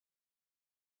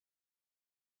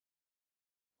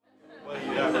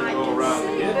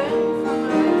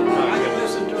I can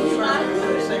listen to a sermon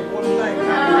and say one thing. Well,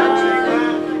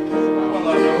 I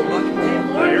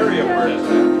know The area where it's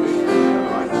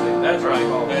at. That's right.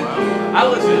 And I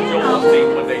listened to Joel Osteen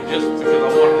one day just because I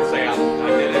wanted to say I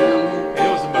did it. And it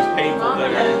was the most painful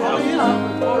thing I ever.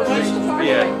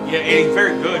 Yeah, and he's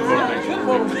very good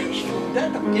motivation. That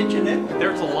don't get you there.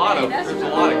 There's a lot of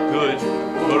good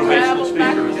motivational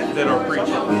speakers that are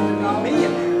preaching.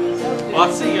 Well, I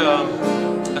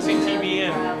see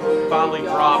TBN finally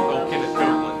dropped on Kenneth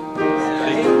Copeland.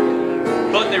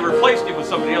 But they replaced him with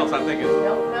somebody else. I think it's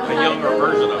a younger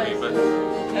version of him. But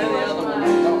And the other one, I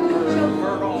don't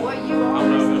know.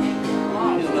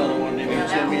 His other one, they didn't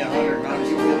send me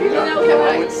 $190. I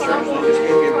went to church, they just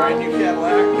gave me a brand new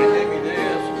Cadillac, and they gave me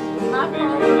this.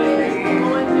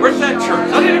 where's that church?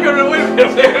 I need to go to the window. Are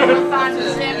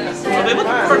they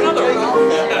looking for another one?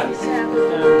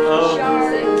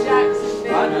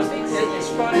 It's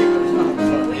funny, but it's not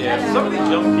funny. Yeah, some of these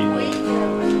young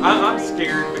people, I'm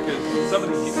scared because some of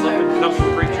these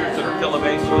up-and-coming preachers that are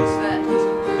televangelists,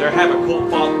 they have a cult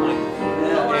following,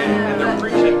 and they're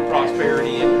preaching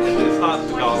prosperity, and it's not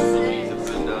the gospel of Jesus.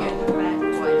 And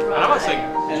I'm not saying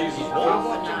Jesus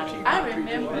won't. I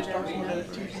remember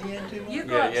you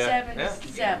go up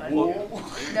 77.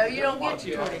 No, you don't get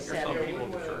to 27.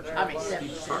 I mean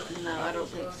 77. No, I don't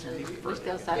think so. We're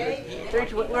still solid.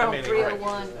 We're on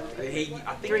 301.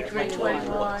 I think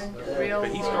 321, 301.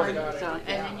 But he started, And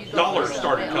then you go dollars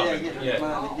started coming. Yeah.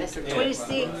 That's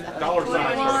 26. Dollar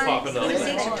signs started popping up.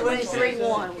 26 or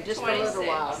 23-1, just for a little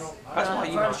while. That's why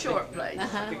you for a know, short place.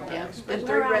 Yeah. Been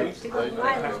 3 roads.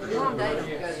 Long day.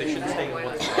 they should stay in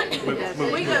one spot.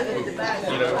 Move, We go to the back.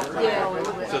 you know,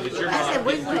 Yeah. so that you're I not said,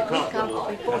 we too come comfortable.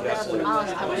 from 4,000 miles,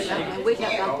 and we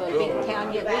have gone to a big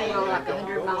town yet. We were like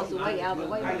 100 miles away out of the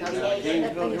way because that thing is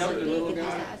so big and the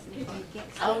size and you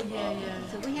can't see. Oh, yeah.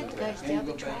 So we had to go stay out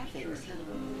the traffic. So.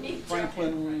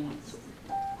 Franklin.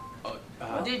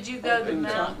 Did you go the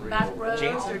mountain back roads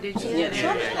or did you get in?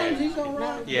 Sometimes he's all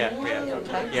right. Yeah,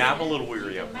 I'm a little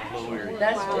weary of it. A little weary.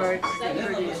 That's where it's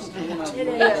That's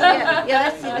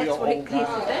what he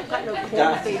said. They've got no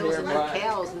cornfields and no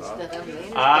cows and stuff. I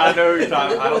mean, I know you're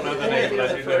talking. I don't know the name, but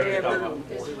I do know who you're talking about.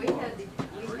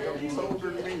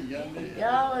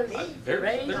 Y'all was There's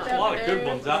raised a lot up of good there.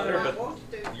 ones out there, but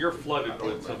you're flooded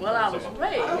with some. Well, I was some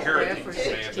raised there heritage for land.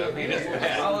 16 I mean, it's years.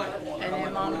 bad. And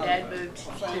then mom and dad moved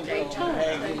to Daytona.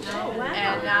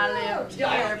 And I lived there. I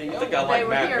think I They like were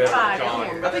Matt here better than 5 John.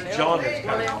 years. I think John is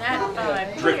Well, kind in of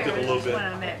that 5 drifted a years little bit. when I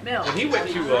met Milt. when he went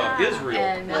to Israel.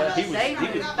 And He was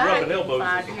rubbing elbows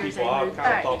with some people I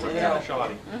kind of thought were kind of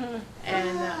shoddy.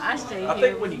 And I stayed I here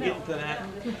think when you with get Milt. into that,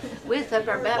 we took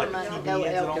our about a like month ago TBNs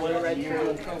with and all Elton Road that,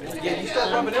 Trip. yeah, you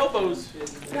start rubbing elbows.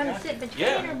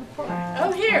 Yeah,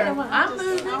 Oh, here, I'm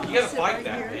moving. you gotta fight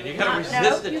that, man. You gotta No,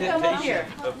 resist the you come over temptation here.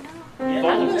 of I'm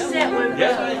falling gonna down. sit with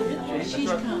Yeah. She's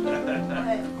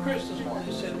coming. Chris is one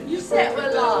who said, You sit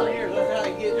with Lolly. that's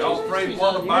how you get. Y'all afraid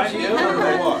one to bite you or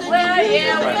what? Well,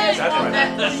 yeah, we That's just want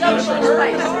right. that social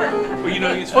space. Well, you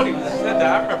know, it's funny when you said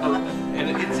that. I remember, and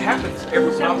it happens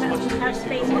every not as much as it used to.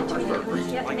 When I first started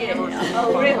preaching, like the first Oh,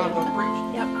 really? time I preached,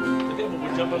 the devil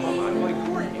would jump in my mind like,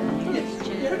 who are you?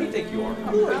 Who do you think you are?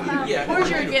 Who are you? Yeah. Where's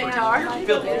your guitar?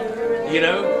 Filthy. You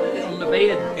know? On the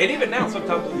bed. And even now,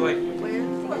 sometimes it's like,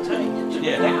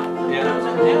 yeah,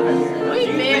 yeah. We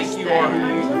You missed think you are that. who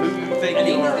you think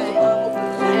you are.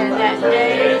 And that day,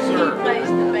 Yes, sir. he plays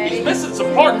the bass. He's missing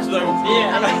some parts though. I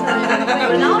I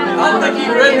don't think he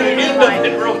read the end of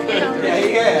it real good. Yeah, he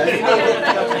has.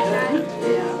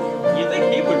 You think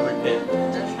he would repent? Is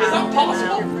that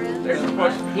possible? There's a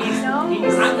question. He's I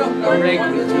don't know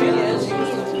regular.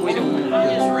 We don't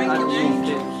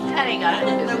That ain't got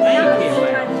nothing to do with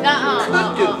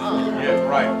thank it. him. Yeah,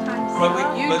 right. But we,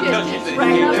 You but because just you said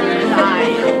expressed he your came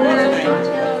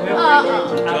desire. I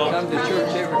come to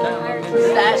church every time.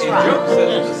 That's And right. Job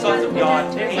says the sons of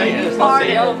God So and you the part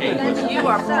sons of of it. Cain. You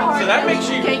are part So that makes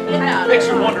you Can't get out. makes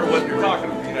you wonder what you're talking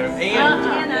about, you know.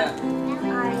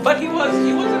 And but he wasn't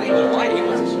even right. He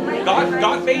was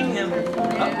God made him up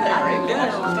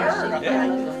there. Yeah.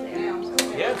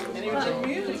 Yeah. And he was in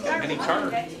music. And he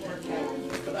turned.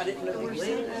 But I didn't know he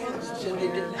said they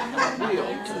didn't have a will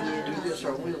to do this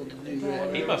or will to do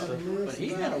that. He must have. But he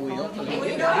had a will. He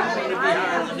wanted to be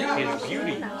higher than His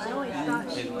beauty.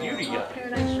 His beauty.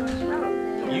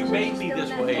 You made me this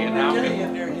way, and now Jay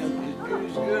in there, his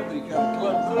beauty's good, but he got a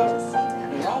club foot.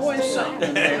 There's always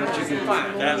something there that you can find.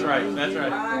 That's right. That's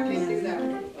right.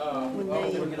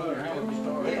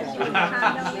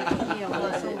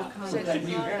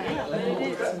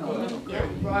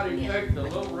 Everybody take the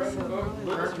little red book,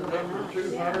 verse number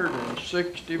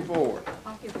 264.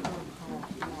 I'll give him a call.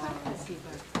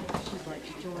 she'd like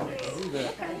to join us.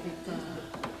 And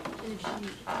if she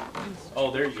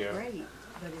Oh, there you go. great,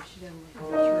 but if she doesn't want to go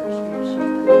to church,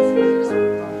 maybe she just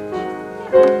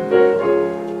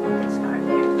start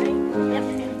everything.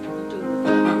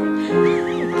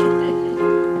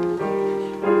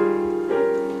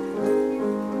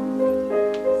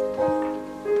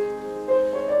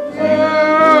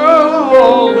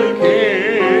 All the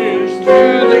keys to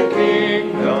the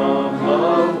kingdom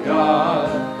of God.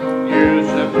 Use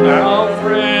them now,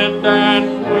 friend,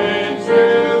 and when to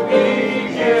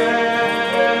begin.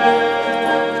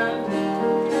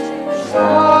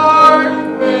 Start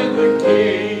with the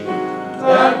key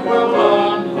that will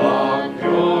unlock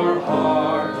your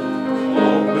heart.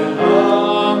 Open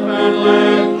up and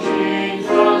let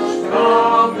Jesus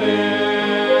come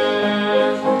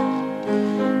in.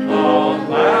 On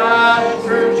that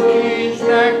church keys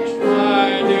next,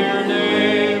 my dear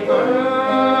neighbor,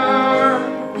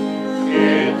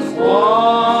 it's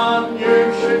one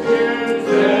you should use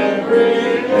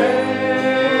every day.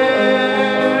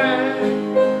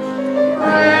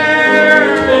 Prayer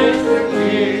is the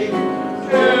key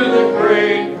to the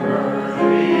great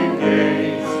pearly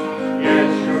gates.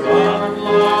 Yes, you're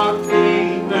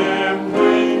unlocking them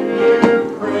when you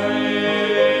pray.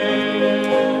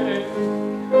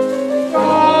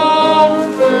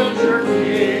 Don't lose your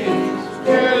keys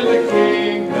to the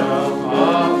kingdom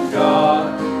of God,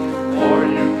 or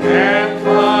you can't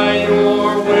find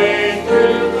your way to the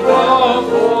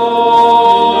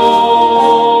fold.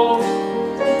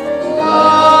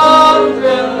 Love in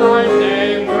thy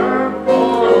neighbor,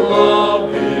 for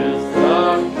love is the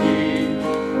key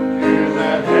to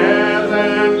that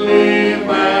heavenly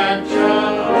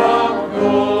mansion of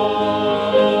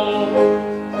gold.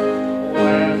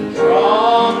 When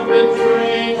trumpets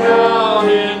ring out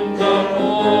in the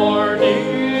morning,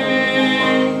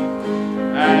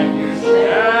 and you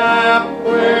step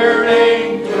where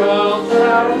angels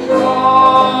have gone,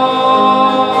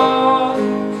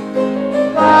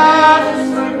 that's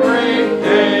the great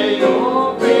day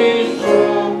you'll be so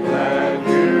glad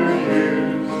you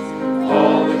used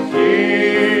all the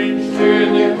keys to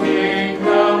the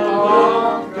kingdom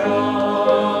of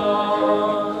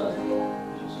God.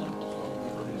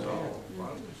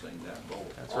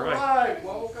 That's All right. right,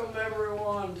 welcome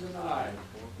everyone tonight.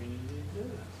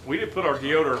 We didn't put our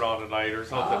deodorant on tonight or I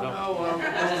something. know what I'm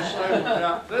going to say, we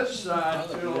got this side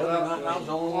filled up with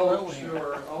folks who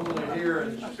are only here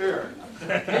in spirit.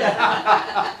 And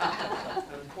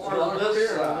part of this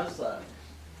side.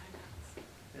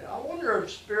 Yeah, I wonder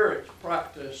if spirits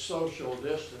practice social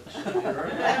distancing here.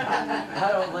 I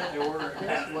don't think they were.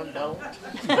 This one don't.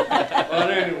 But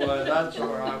anyway, that's all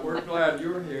right. We're glad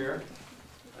you're here.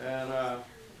 And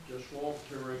just want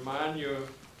to remind you,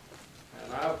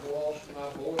 and I've lost my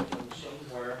bulletin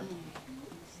somewhere.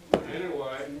 But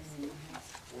anyway,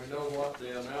 we know what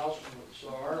the announcements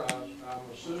are. I'm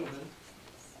assuming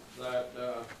that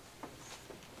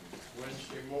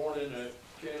Wednesday morning at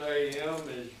 10 a.m.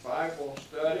 is Bible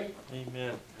study.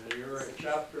 Amen. And you're at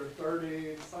chapter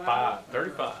 35?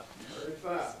 35.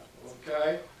 35,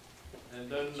 okay. And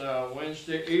then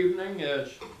Wednesday evening is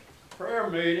prayer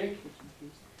meeting.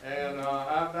 And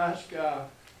I've asked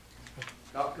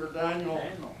Dr. Daniel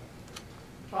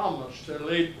Thomas to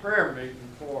lead prayer meeting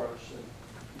for us.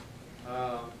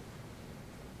 And,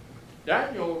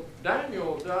 Daniel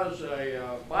does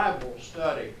a Bible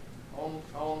study on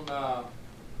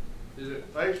is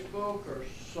it Facebook or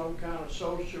some kind of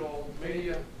social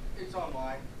media? It's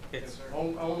online. It's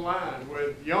Online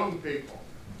with young people.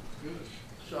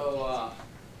 So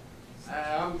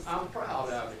I'm proud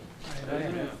of him.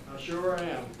 Amen. I sure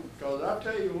am. Because I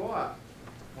tell you what,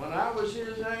 when I was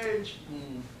his age,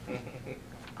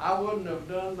 I wouldn't have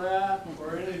done that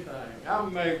for anything. I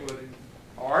may would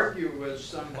argue with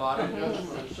somebody just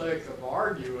for the sake of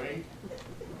arguing,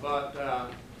 but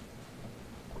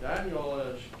Daniel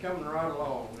is coming right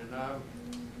along, and I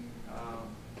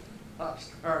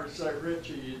started to say,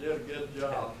 Richie, you did a good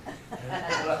job.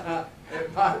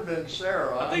 It might have been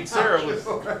Sarah. I think I'm Sarah not was.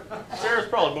 sure. Sarah's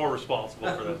probably more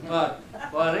responsible for that.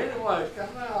 But anyway,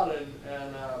 come out and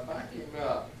back him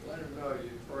up. Let him know you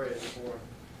prayed for him.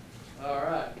 All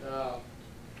right.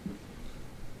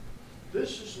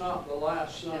 This is not the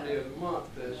last Sunday of the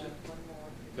month, is it?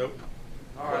 Nope.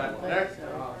 All right. Next,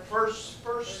 first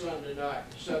Sunday night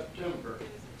in September,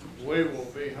 we will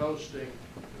be hosting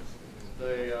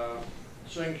the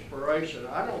Singspiration.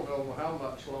 I don't know how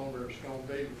much longer it's going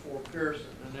to be before Pearson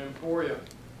and Emporium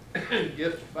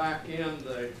gets back in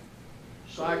the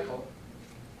cycle.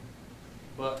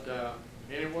 But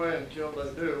anyway, until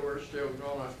they do, we're still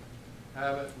going to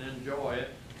have it and enjoy it.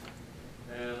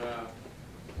 And,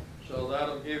 so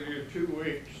that'll give you 2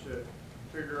 weeks to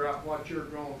figure out what you're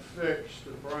gonna fix to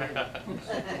bring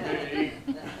to eat.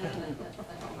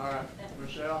 All right,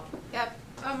 Michelle? Yep,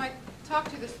 I talked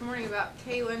to you this morning about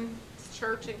Kaylin's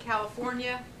church in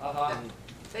California. Uh-huh.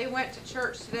 They went to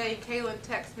church today. Kaylin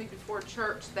texted me before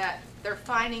church that they're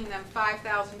fining them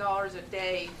 $5,000 a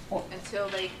day until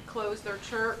they close their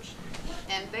church.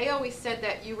 And they always said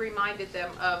that you reminded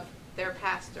them of their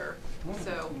pastor.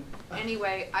 So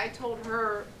anyway, I told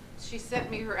her, she sent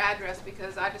me her address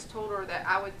because I just told her that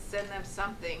I would send them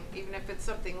something, even if it's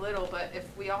something little, but if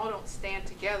we all don't stand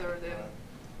together,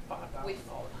 then we,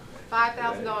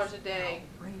 $5,000 a day.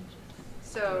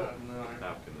 So,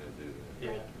 How can they do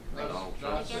that? Yeah.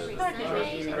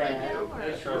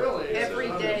 It's really. every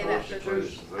day that she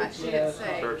didn't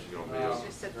say, Church is gonna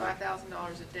she said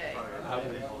 $5,000 a day.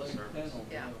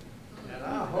 Yeah. And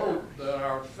I hope that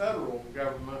our federal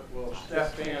government will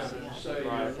step in and say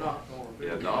you're not gonna be.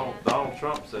 do Yeah, that. Donald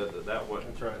Trump said that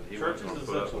wasn't, That's right. he Churches wasn't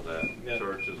gonna put up with that. Yeah.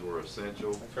 Churches were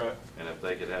essential. That's right. And if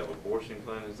they could have abortion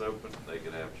clinics open, they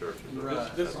could have churches open.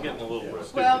 Right. This is getting a little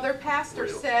stupid. Well, their pastor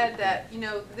Real said stupid. that, you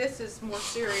know, this is more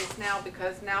serious now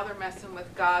because now they're messing with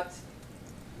God's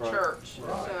Right. church,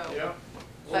 Right, so. yeah.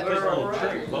 But Well, they're Well,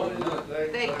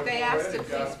 already, They they've asked to already please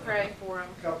got pray for them.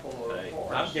 a couple of Hey,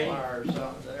 forest I'm game. fires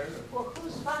out there. Well,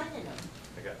 who's finding them?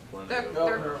 They got plenty Their,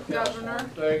 of their governor,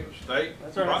 State.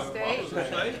 That's all right. State.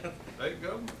 State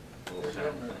government. little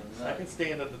towns. I can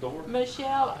stand at the door.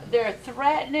 Michelle, they're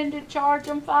threatening to charge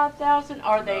them 5,000,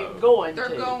 or they going to?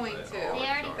 they're going to. They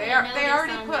already put They a are, they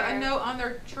already notice put on a their- note on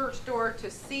their church door to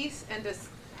cease and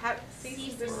cease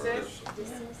and desist.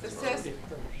 Desist.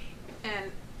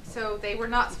 And so they were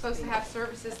not supposed to have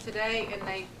services today, and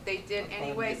they did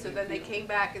anyway, so then they came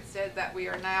back and said that we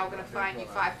are now gonna fine you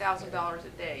 $5,000 a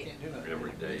day.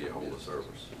 Every day you hold a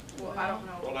service. Well, I don't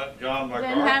Well, know. that John Then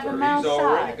have 'em MacArthur, he's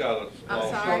already outside. got a I'm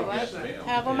lawsuit sorry, against what? him.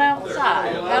 Have them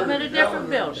outside, have them in a different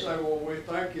building. Say, well, we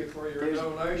thank you for your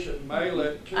donation, mail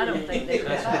it to. I don't think they.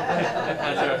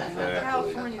 That's right.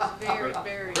 California's very,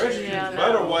 very. Christians Yeah.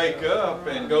 better wake up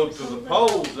and go to the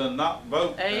polls and not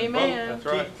vote. and Amen. vote That's to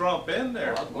right. keep Trump in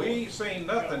there. We ain't seen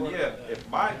nothing yet. If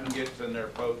Biden gets in there,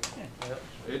 folks,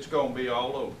 it's gonna be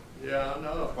all over, Yeah, I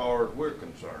know. as far as we're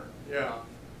concerned. Yeah,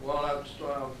 well, that's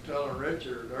what I was telling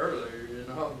Richard earlier, you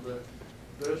know, that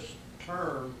this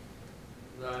term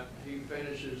that he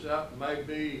finishes up may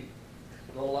be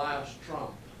the last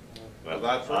Trump. Well,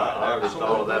 that's right. I already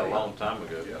thought of that a long time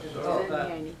ago. Yes, So sir. that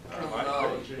Yanny.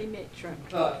 terminology. He met Trump.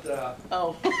 But,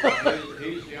 Oh.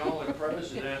 he's the only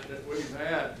president that we've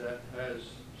had that has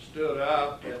stood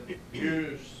up and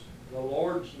used the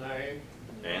Lord's name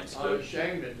And stood.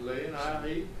 unashamedly,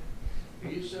 and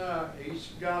he's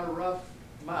got a rough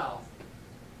mouth.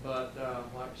 But,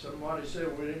 like somebody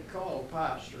said, we didn't call a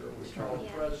pastor, we called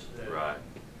a president. Right.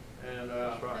 And,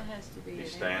 That's right. That has to be He an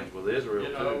stands with Israel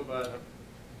you know, too. but,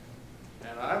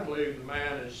 and I believe the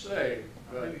man is saved,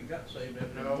 but, you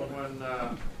know, when,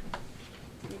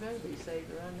 You better be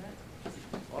saved around that.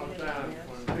 a lot of times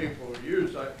when people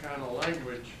use that kind of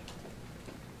language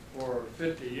for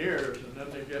 50 years and then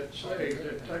they get saved,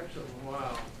 it takes them a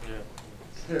while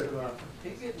Yeah. to,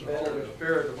 the Holy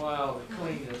Spirit a while to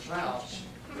clean his house.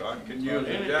 God can use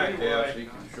a jackass, he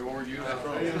can sure use a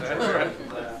Trump. That's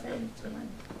right.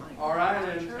 All right,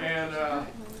 and,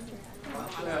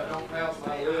 like I said, I don't have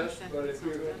my list, but if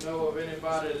you know of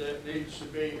anybody that needs to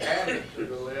be added to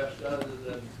the list other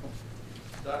than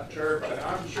that church, and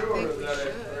I'm sure that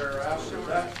if they're after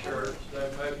that church,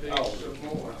 there may be some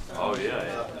more. Oh, yeah,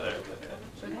 yeah.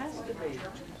 There. It has to be.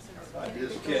 I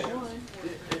just can't.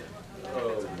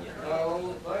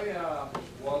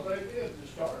 No, they did to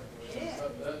start with,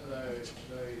 but then the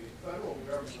federal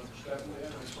government stepped in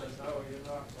and said, no, you're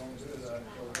not gonna do that,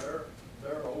 so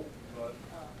they're open, but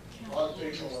a lot of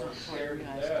people are scared to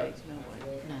death.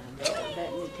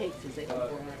 That in Texas, they don't go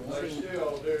out But and they see 'em.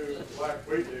 still do like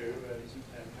we do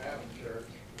and have a church,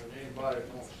 when anybody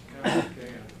wants to come, they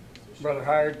can. Brother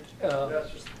Howard,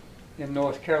 Yes, sir. in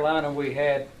North Carolina,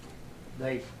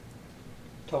 they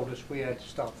told us we had to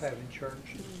stop having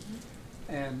church.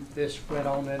 And this went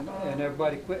on and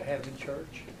everybody quit having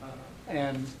church.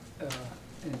 And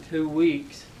in 2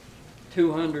 weeks,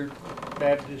 200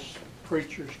 Baptist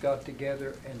preachers got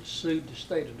together and sued the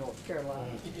state of North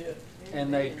Carolina.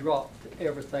 And they dropped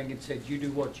everything and said, you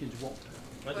do what you want to.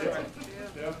 That's right.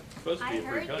 Yeah. Supposed to be I a free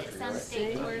heard that country, some right?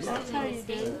 states were That's how suing you the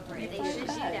do state it. over You it. They fight should do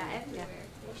back. that everywhere.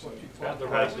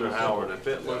 Pastor Howard, if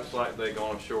it looks like they're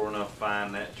gonna sure enough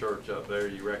find that church up there,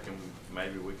 you reckon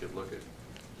maybe we could look at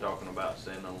talking about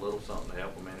sending a little something to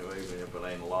help them anyway, even if it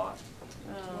ain't a lot?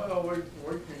 Well,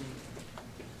 we can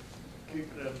keep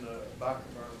it in the back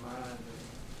of our mind and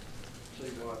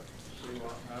see what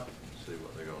happens. See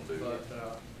what they're gonna do.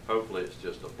 But, hopefully it's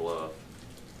just a bluff.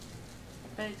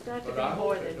 But it's got to but I be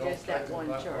more hope it than don't just that take them one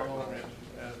that church. long.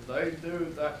 And they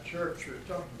do that church you're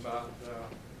talking about,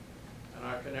 and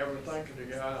I can never think of the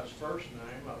guy's first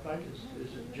name. I think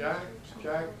is it Jack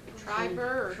Triber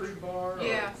or Trebar or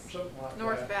yes, something like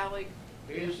North that. Valley.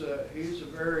 He's a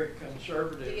very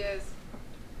conservative, He is.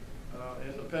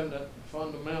 independent,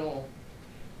 fundamental.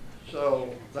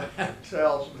 So that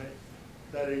tells me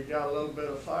that he got a little bit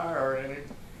of fire in him.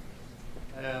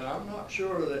 And I'm not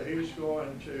sure that he's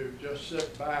going to just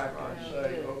sit back and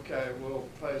say, okay, we'll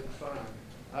pay the fine.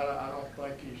 I don't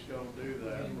think he's going to do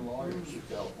that. Lawyers in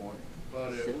California.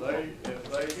 But if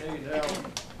they need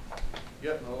help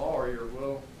getting a lawyer,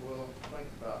 we'll think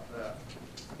about that.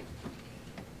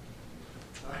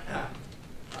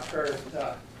 I heard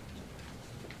a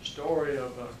story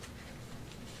of a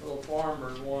little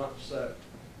farmer once that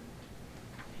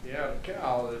he had a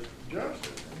cow that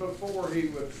just before he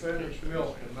would finish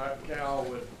milking, that cow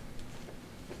would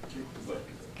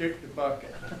kick the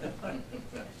bucket.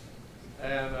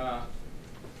 And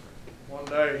one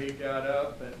day he got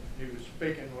up and he was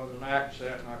speaking with an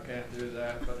accent, and I can't do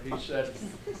that, but he said,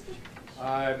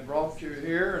 I brought you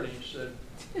here, and he said,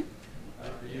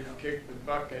 you kicked the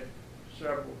bucket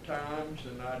several times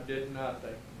and I did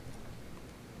nothing.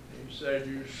 He said,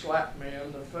 you slapped me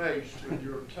in the face with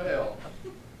your tail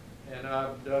and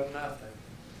I've done nothing.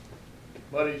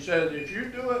 But he said, if you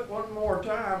do it one more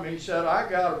time, he said, I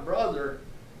got a brother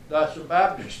that's a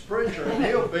Baptist preacher and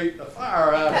he'll beat the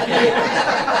fire out of you.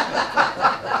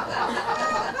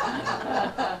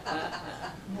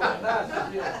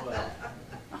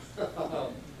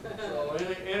 So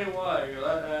anyway,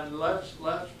 and let's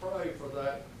pray for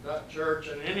that church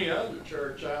and any other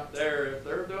church out there. If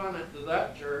they're doing it to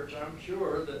that church, I'm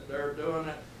sure that they're doing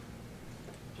it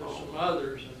to some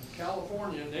others. And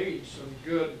California needs some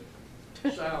good,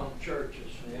 sound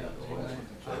churches.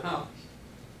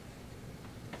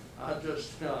 I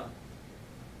just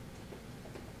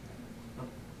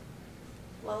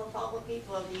well, if all the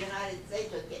people of the United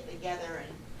States would get together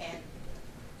and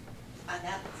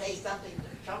have to say something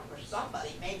to Trump or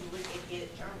somebody, maybe we could get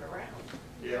it turned around.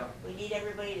 Yeah. We need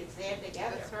everybody to stand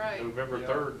together. That's right. November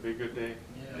 3rd would be a good day.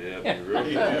 Yeah, you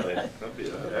really, that'd be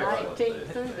an excellent 19th day.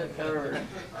 through the 3rd.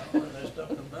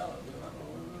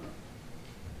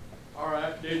 All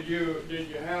right. Did you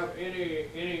have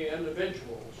any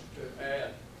individuals to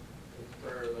add to the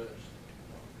prayer list?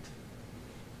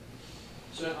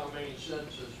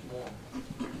 Since this morning.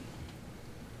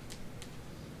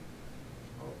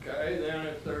 Okay, then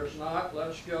if there's not,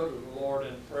 let's go to the Lord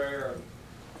in prayer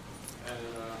and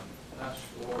ask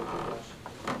the Lord to bless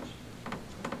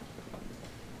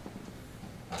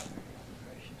us.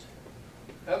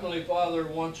 Heavenly Father,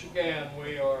 once again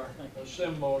we are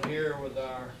assembled here with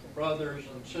our brothers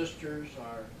and sisters,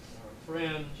 our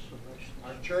friends,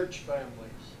 our church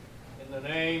families, in the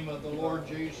name of the Lord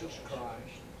Jesus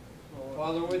Christ.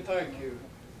 Father, we thank you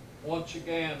once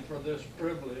again for this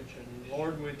privilege, and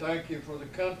Lord, we thank you for the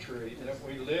country that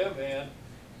we live in,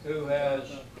 who has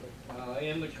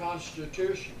in the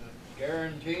Constitution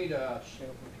guaranteed us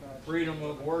freedom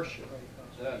of worship,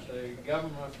 that the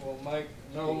government will make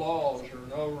no laws or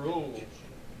no rules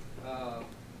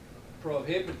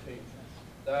prohibiting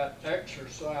that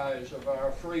exercise of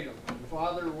our freedom. And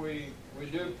Father, we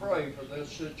do pray for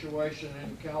this situation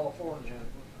in California.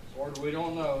 Lord, we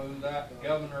don't know who that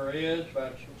governor is,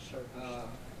 but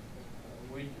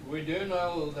we do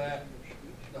know that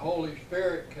the Holy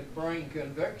Spirit could bring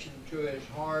conviction to his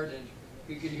heart, and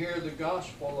he could hear the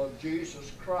gospel of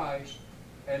Jesus Christ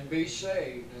and be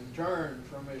saved and turn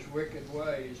from his wicked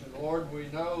ways. And Lord, we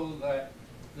know that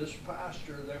this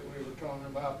pastor that we were talking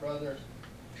about, Brother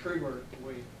Treber,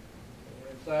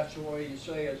 if that's the way you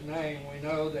say his name, we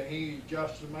know that he's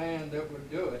just a man that would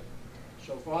do it.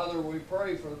 So Father, we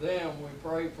pray for them. We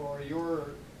pray for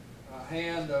your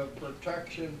hand of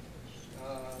protection,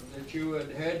 that you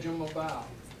would hedge them about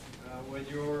with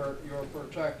your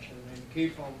protection and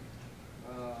keep them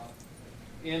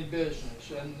in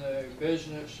the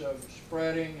business of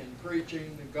spreading and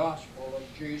preaching the gospel of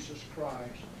Jesus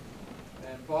Christ.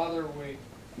 And Father, we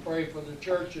pray for the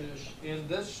churches in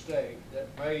this state that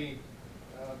may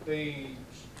be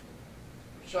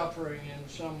suffering in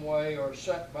some way or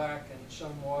set back in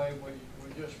some way.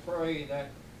 We just pray that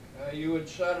you would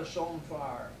set us on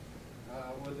fire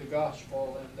with the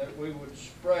gospel, and that we would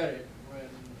spread it. And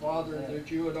Father,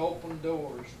 that you would open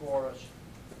doors for us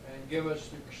and give us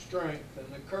the strength and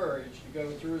the courage to go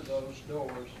through those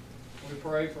doors. We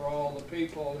pray for all the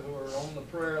people who are on the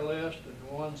prayer list and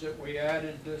the ones that we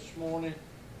added this morning.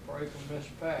 Pray for Miss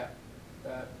Pat,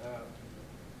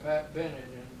 Pat Bennett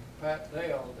and Pat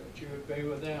Dale, that you would be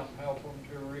with them, help them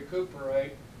to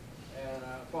recuperate. And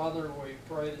Father, we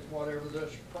pray that whatever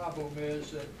this problem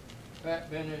is that Pat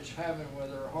Bennett's having with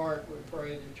her heart, we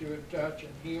pray that you would touch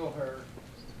and heal her.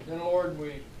 Then Lord,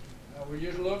 we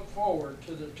just look forward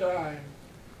to the time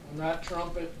when that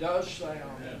trumpet does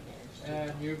sound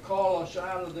and you call us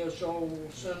out of this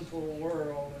old sinful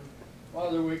world. And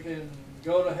Father, we can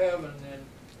go to heaven and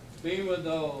be with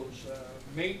those,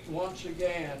 meet once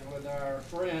again with our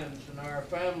friends and our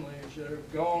families that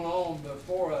have gone on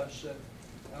before us,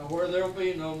 and where there will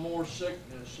be no more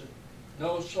sickness, and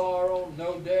no sorrow,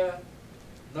 no death,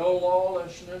 no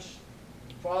lawlessness.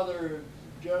 Father,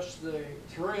 just the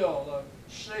thrill of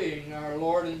seeing our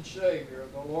Lord and Savior,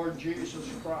 the Lord Jesus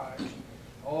Christ.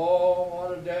 Oh,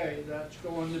 what a day that's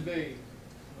going to be.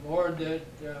 Lord, that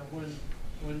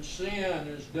when sin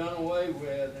is done away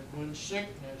with, and when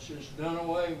sickness is done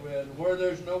away with, and where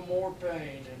there's no more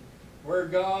pain, and where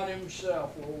God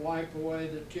Himself will wipe away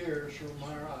the tears from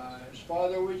our eyes.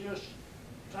 Father, we just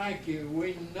thank you.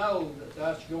 We know that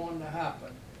that's going to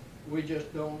happen. We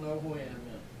just don't know when.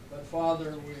 But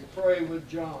Father, we pray with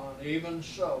John, even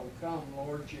so, come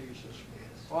Lord Jesus.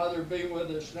 Father, be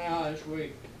with us now as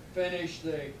we finish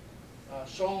the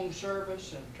song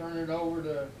service and turn it over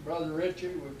to Brother Richie.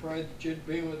 We pray that you'd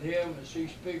be with him as he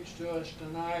speaks to us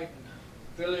tonight, and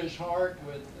fill his heart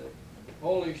with the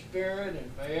Holy Spirit,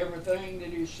 and may everything that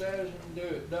he says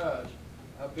and does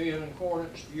be in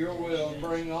accordance to your will, and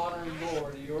bring honor and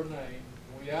glory to your name.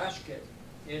 We ask it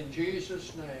in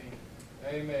Jesus' name.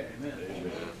 Amen. Amen.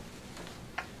 Amen.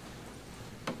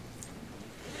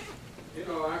 You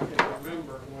know, I can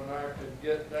remember when I could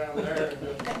get down there and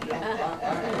just jump.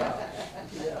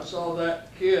 I saw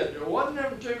that kid. There wasn't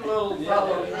them two little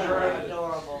fellows there.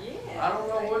 Adorable. I don't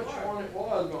know which one it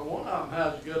was, but one of them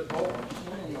has a good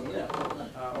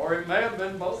voice. Or it may have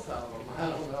been both of them. I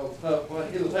don't know. But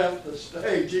when he left the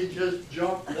stage, he just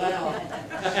jumped down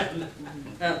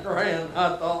and ran.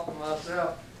 I thought to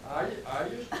myself, I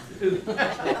used to do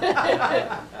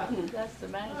that. That's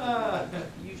amazing.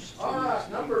 All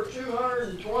right, number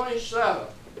 227.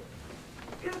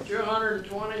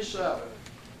 227.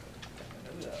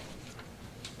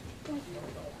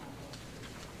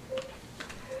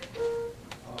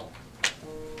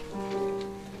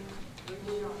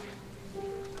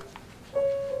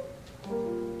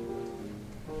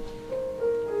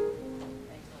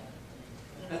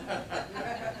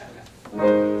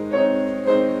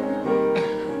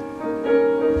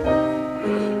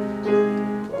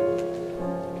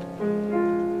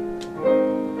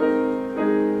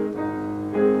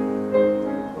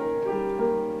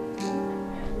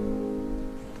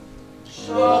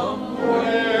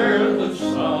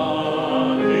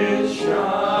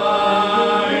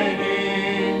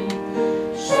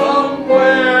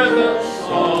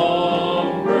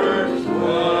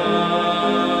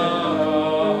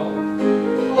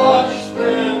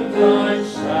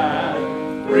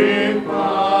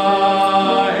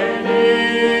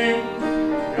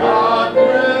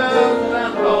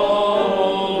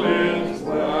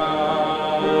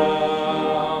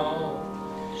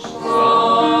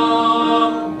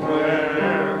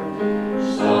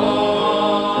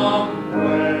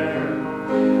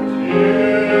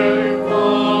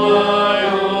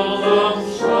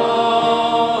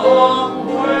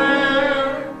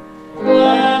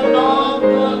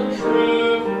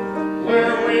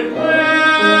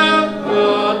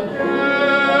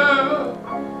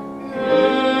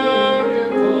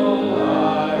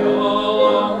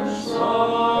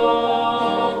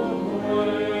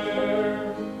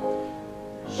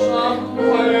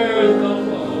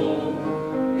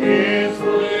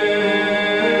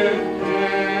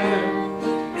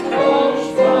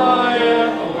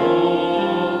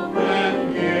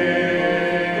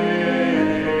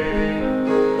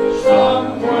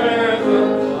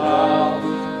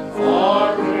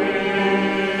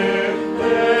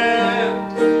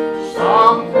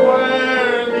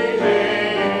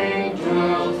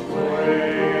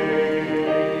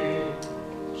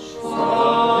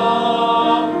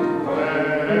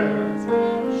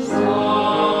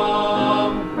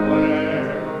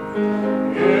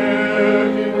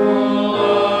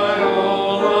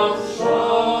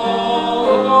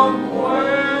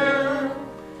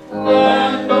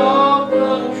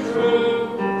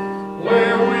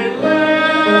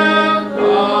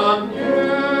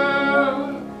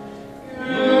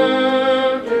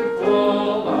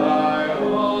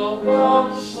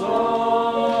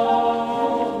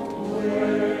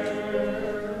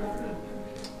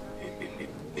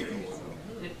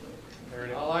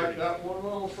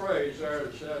 there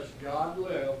that says, God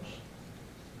lives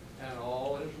and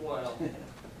all is well. We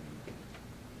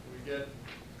get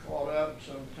caught up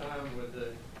sometime with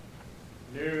the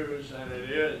news, and it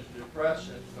is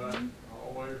depressing, but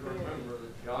always remember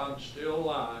that God's still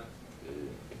alive.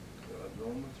 God's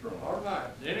on the throne. All right.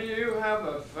 Any of you have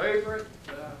a favorite?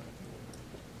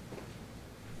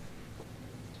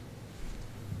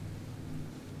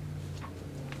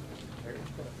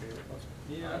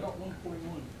 Yeah, I got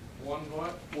 141. One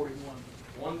what? 41.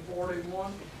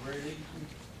 141? Very easy.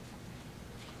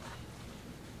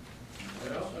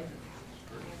 Well,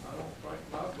 I don't think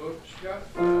my book's got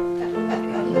that.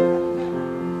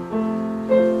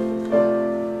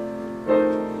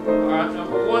 All right,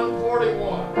 number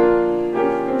 141.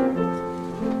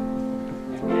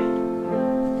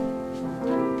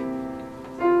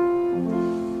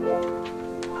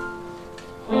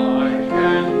 I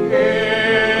can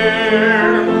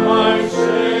hear my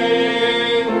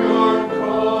Savior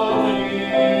calling.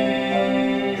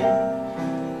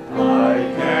 I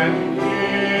can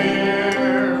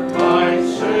hear my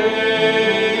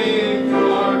Savior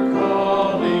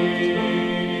calling.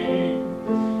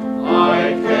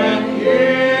 I can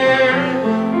hear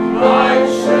my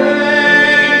Savior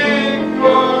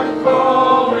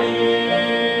calling.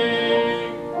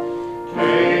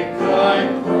 Take thy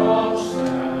cross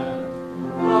and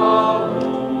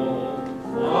follow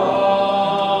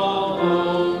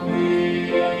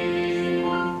me.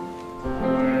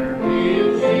 Where he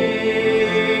leads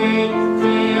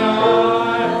me, I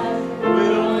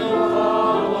will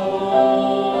follow.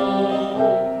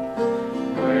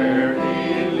 Where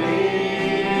he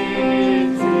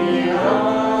leads me, I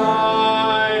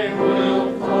will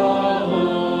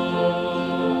follow.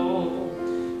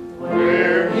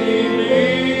 Where he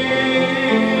leads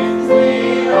me,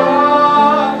 I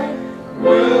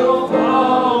will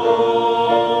follow.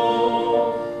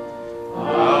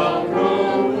 I'll go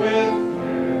with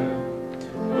him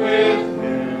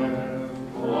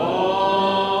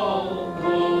all the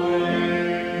way.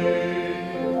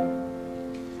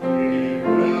 He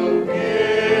will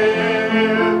give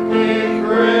me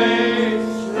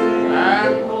grace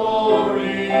and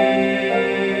glory.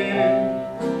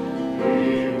 He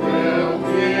will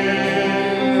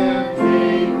give me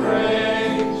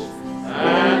grace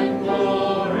and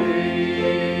glory.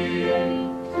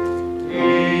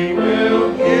 He will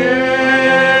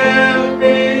give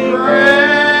me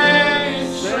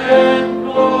grace and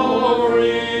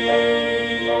glory,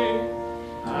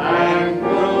 and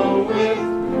go with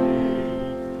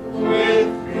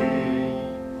me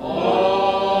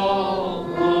all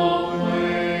the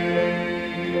way.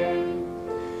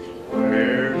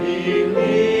 Where he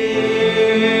leads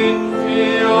me,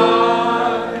 I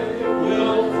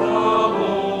will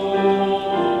follow.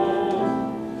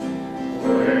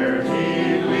 Where he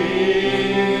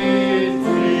leads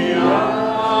me,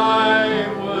 I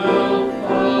will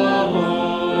follow.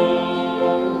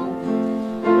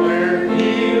 Where he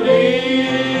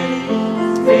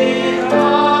leads me, I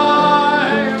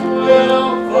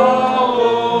will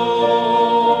follow.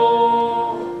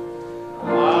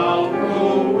 I'll go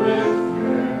with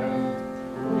him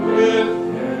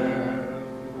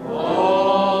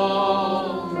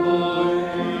all the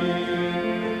way.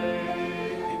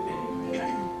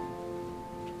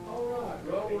 All right,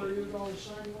 well, were you going to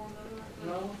sing one tonight?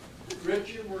 No?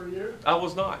 Richie, were you? I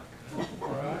was not. All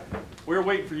right. We were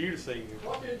waiting for you to sing.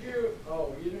 What did you,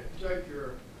 oh, you didn't take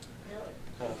your,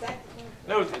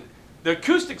 No, the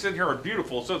acoustics in here are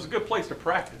beautiful, so it's a good place to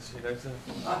practice. You know. So.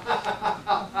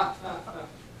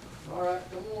 all right,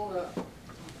 come on up.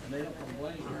 And they don't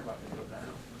complain here about the go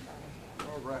down.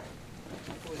 All right.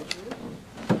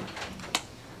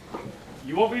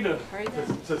 You want me to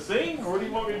sing, or what do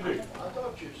you want me to do? I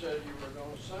thought you said you were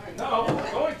going to sing. No, I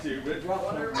wasn't going to, but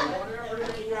Whatever it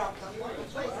is.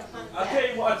 I'll tell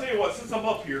you what, since I'm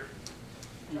up here,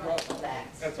 You brought some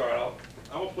backs. that's all right.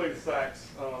 I'm gonna play the sax,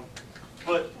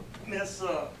 but Miss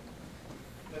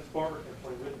Barbara can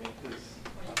play with me because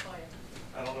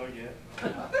I don't know yet.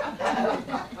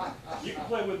 You can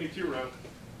play with me too, Ron.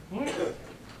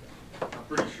 I'm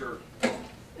pretty sure.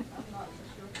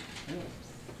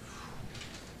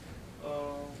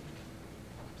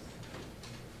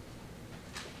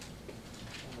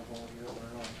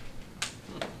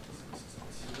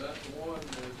 Is that the one,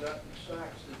 is that the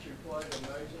sax that you played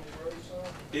Amazing Grace on?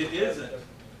 It isn't.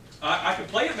 I can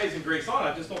play Amazing Grace on.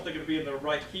 I just don't think it'd be in the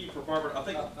right key for Barbara. I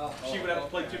think she would have to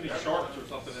play too many sharps or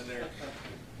something in there.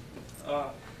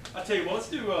 I tell you what, let's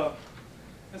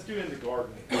do In the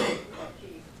Garden.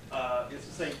 It's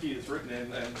the same key it's written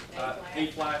in, and A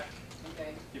flat.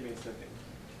 Okay. Give me a second.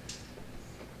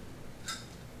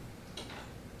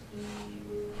 I'm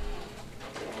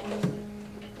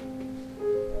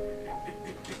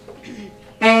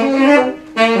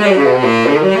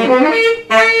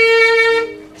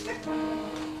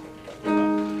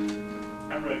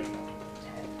ready.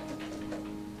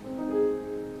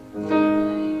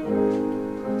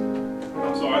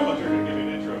 I'm sorry, I thought you were going to give me an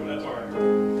intro, but that's all right.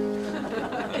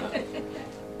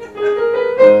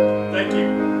 Thank you.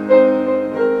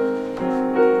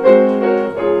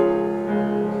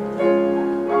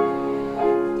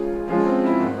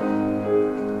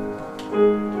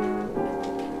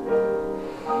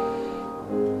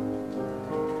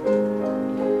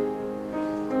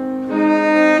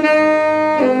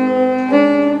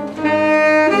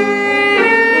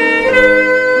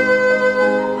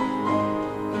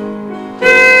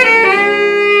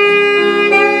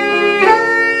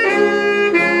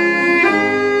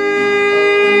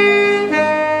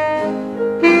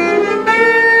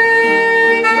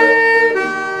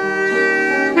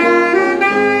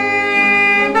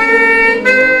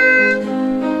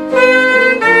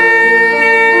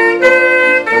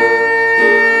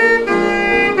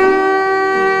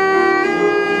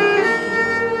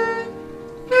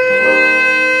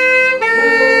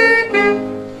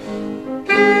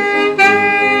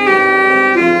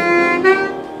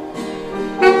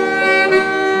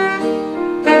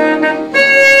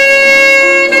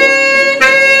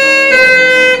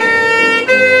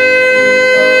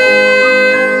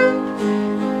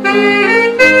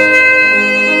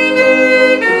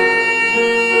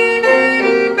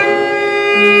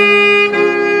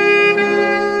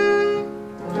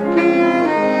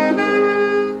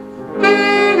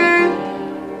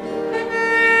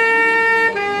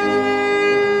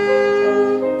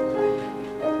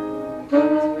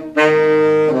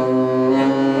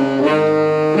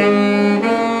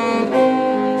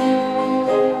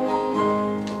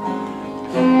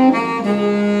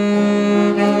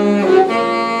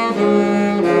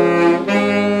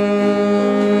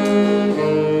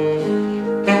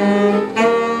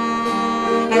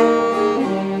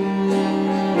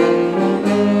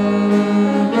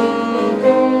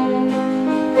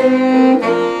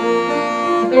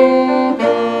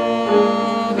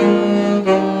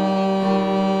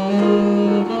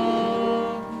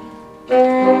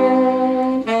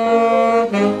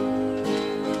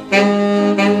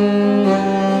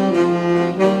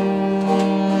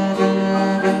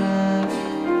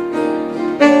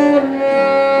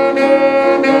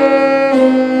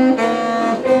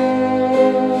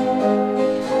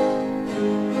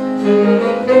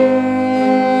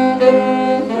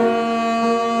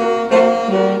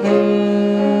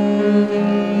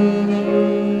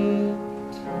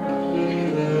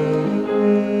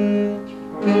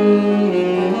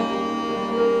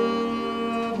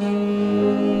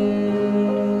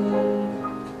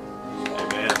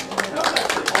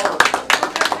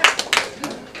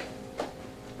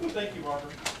 Thank you, Roger.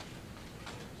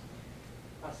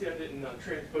 I see I didn't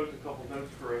transpose a couple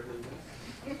notes correctly.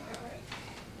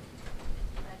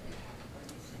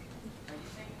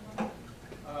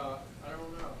 I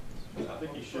don't know. I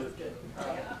think you should.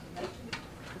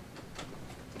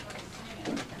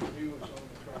 He was on the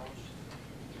cross.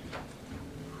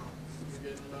 You're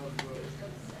getting those words.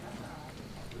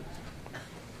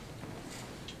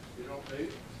 You don't need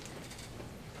it?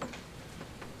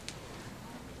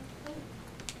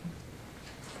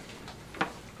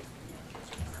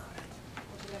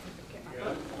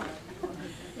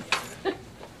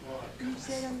 You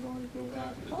said I'm going to go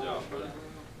back. Good job, brother.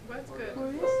 That's good. Where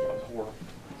is it? No,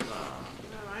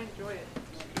 I enjoy it.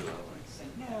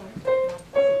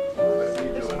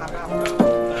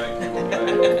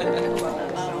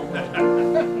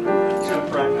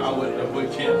 I wouldn't have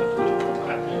with you.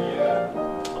 I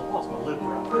lost my lip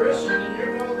right. Chris, did you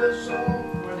know this song?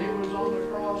 When he was on the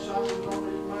cross, I was on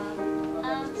his mind?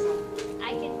 I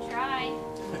can try.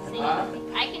 Huh?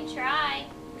 I can try.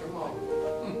 Come on.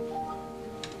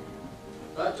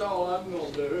 That's all I'm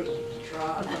gonna do is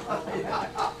try.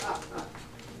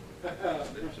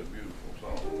 It's a beautiful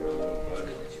song.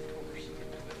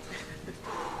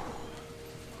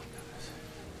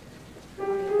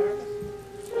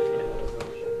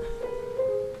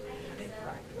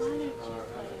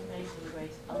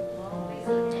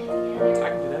 I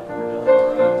can do that when we're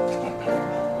done.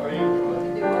 Are you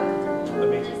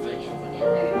Amazing thing.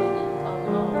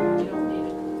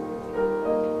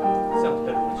 Sounds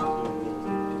better when she's doing it.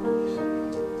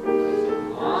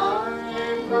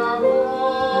 I'm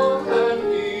on an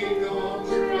eagle's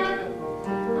trail.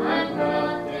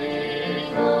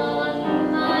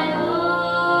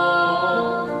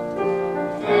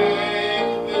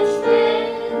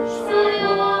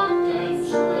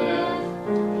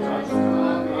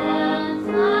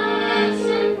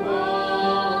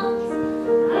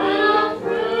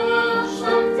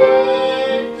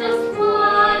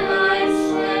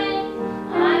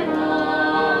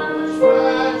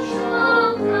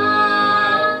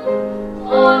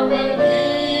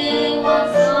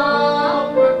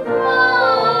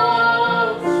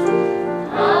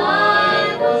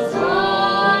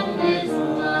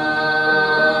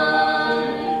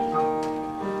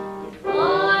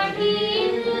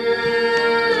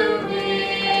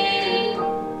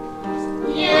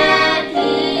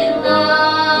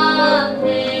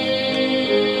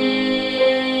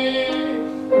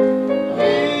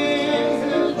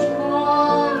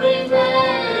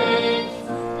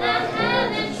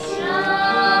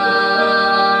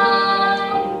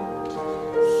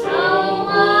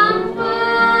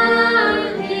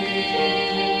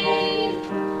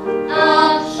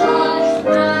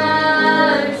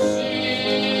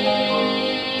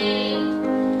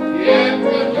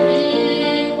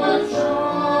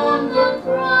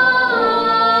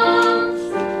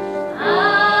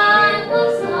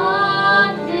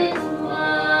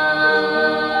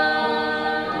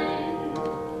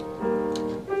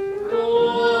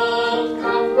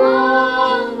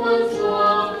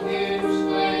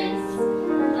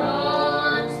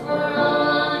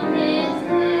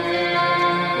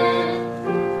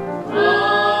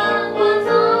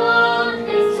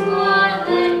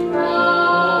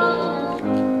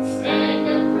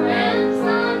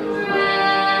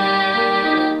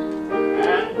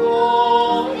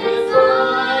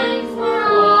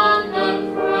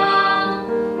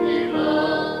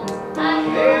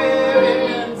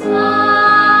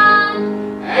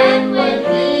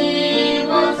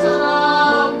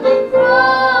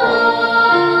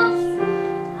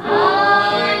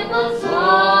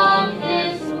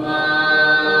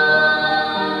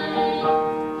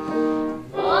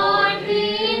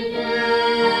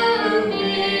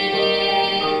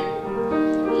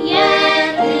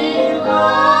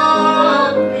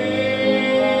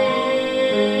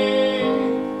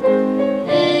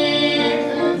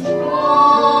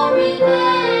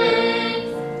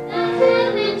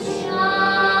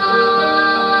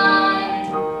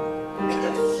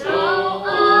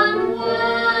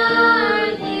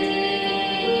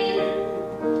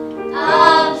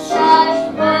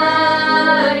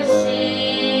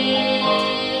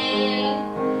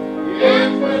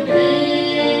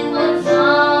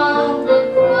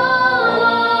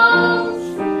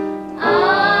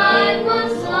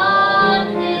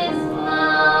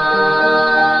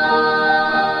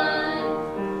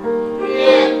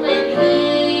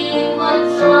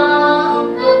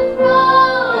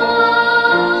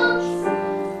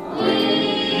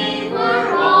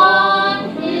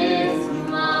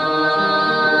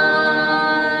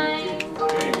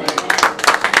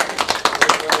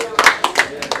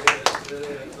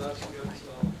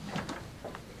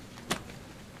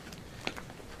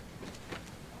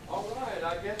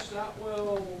 that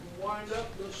will wind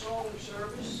up the song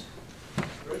service.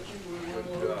 Richie, we went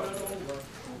a little bit over.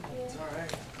 It's all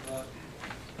right.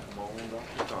 Come on,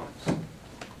 Dr. Thomas.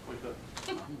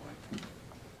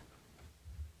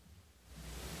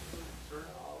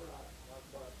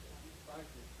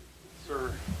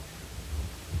 Sir.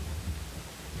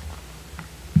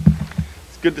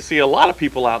 It's good to see a lot of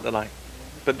people out tonight,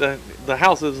 but the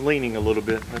house is leaning a little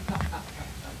bit.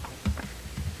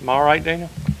 Am I all right, Daniel?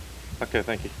 Okay,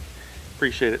 thank you.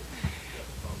 Appreciate it.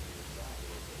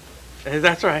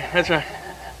 That's right. That's right.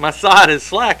 My side is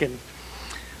slacking.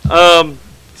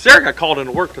 Sarah got called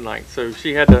into work tonight, so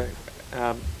she had to.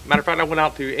 Matter of fact, I went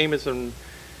out to Amos and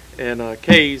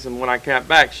Kay's, and when I got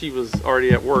back, she was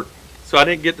already at work. So I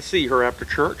didn't get to see her after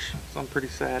church, so I'm pretty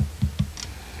sad.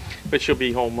 But she'll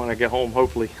be home when I get home,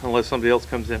 hopefully, unless somebody else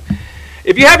comes in.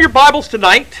 If you have your Bibles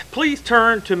tonight, please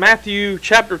turn to Matthew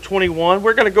chapter 21.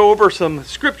 We're going to go over some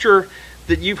scripture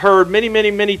that you've heard many,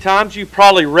 many, many times. You've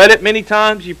probably read it many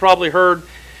times. You've probably heard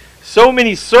so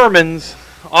many sermons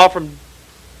off from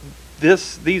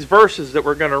these verses that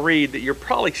we're going to read that you're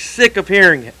probably sick of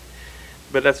hearing it.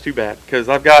 But that's too bad, because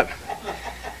I got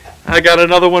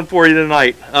another one for you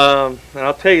tonight. And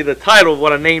I'll tell you the title of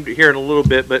what I named it here in a little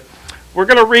bit. But we're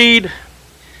going to read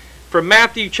from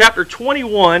Matthew chapter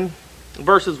 21,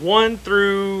 verses 1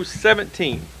 through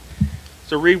 17.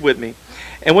 So read with me.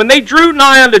 And when they drew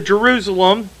nigh unto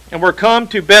Jerusalem, and were come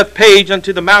to Bethpage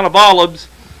unto the Mount of Olives,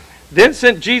 then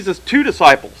sent Jesus 2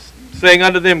 disciples, saying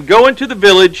unto them, Go into the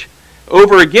village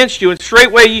over against you, and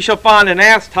straightway ye shall find an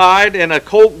ass tied, and a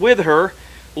colt with her.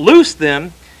 Loose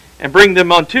them, and bring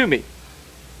them unto me.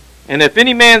 And if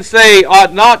any man say ought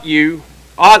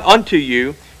unto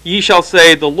you, ye shall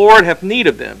say, The Lord hath need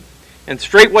of them, and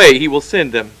straightway he will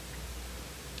send them.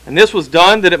 And this was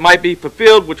done that it might be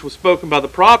fulfilled which was spoken by the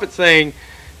prophet, saying,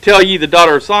 Tell ye the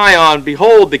daughter of Zion,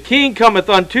 Behold, the king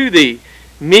cometh unto thee,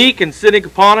 meek and sitting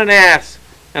upon an ass,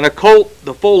 and a colt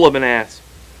the foal of an ass.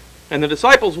 And the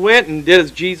disciples went and did as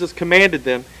Jesus commanded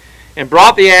them, and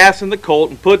brought the ass and the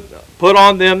colt, and put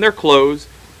on them their clothes,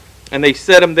 and they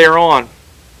set him thereon.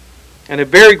 And a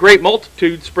very great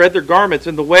multitude spread their garments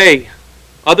in the way.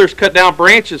 Others cut down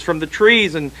branches from the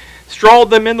trees, and strawed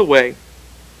them in the way.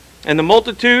 And the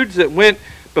multitudes that went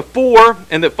before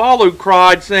and that followed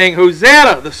cried, saying,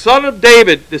 Hosanna, the son of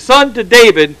David, Hosanna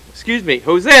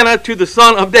to the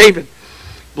Son of David.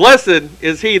 Blessed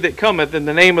is he that cometh in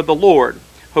the name of the Lord.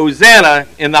 Hosanna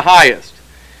in the highest.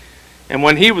 And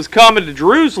when he was come into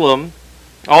Jerusalem,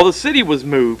 all the city was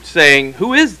moved, saying,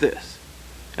 Who is this?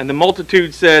 And the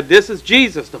multitude said, This is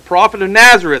Jesus, the prophet of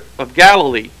Nazareth of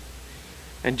Galilee.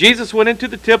 And Jesus went into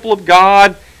the temple of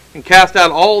God, and cast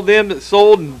out all them that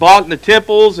sold and bought in the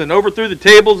temples, and overthrew the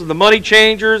tables of the money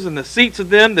changers, and the seats of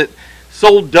them that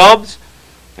sold doves,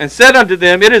 and said unto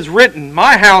them, It is written,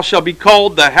 My house shall be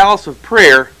called the house of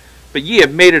prayer, but ye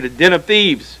have made it a den of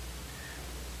thieves.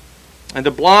 And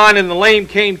the blind and the lame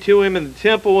came to him in the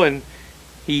temple, and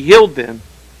he healed them.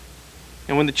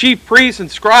 And when the chief priests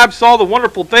and scribes saw the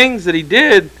wonderful things that he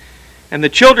did, and the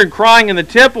children crying in the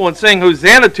temple and saying,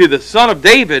 Hosanna to the Son of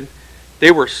David, they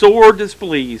were sore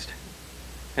displeased,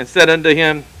 and said unto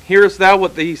him, Hearest thou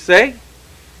what these say?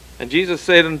 And Jesus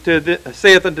saith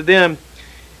unto them,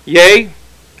 Yea,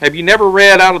 have ye never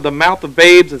read, Out of the mouth of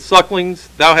babes and sucklings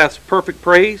thou hast perfect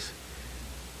praise?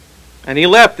 And he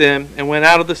left them, and went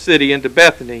out of the city into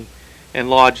Bethany, and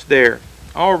lodged there.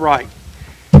 All right.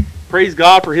 Praise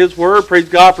God for his word. Praise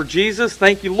God for Jesus.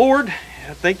 Thank you, Lord.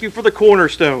 Thank you for the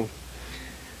cornerstone.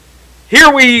 Here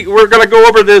we're going to go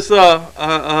over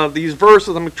these verses.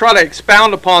 I'm going to try to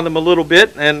expound upon them a little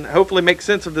bit and hopefully make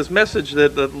sense of this message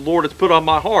that the Lord has put on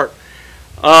my heart.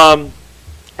 And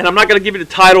I'm not going to give you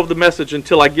the title of the message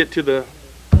until I get to the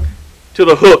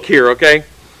hook here, okay?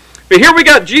 But here we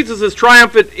got Jesus'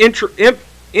 triumphant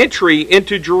entry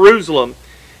into Jerusalem,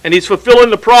 and he's fulfilling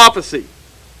the prophecy.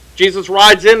 Jesus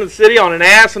rides into the city on an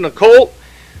ass and a colt,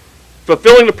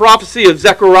 fulfilling the prophecy of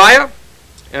Zechariah.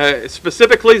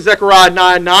 Specifically, Zechariah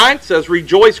 9:9 says,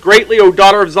 Rejoice greatly, O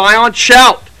daughter of Zion.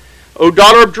 Shout, O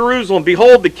daughter of Jerusalem.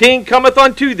 Behold, the king cometh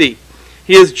unto thee.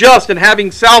 He is just and having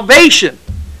salvation,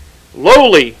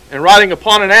 lowly, and riding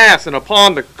upon an ass, and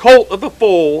upon the colt of the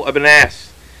foal of an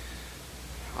ass.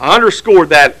 I underscored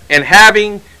that, and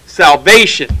having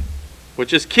salvation,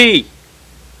 which is key.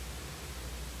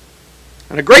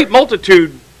 And a great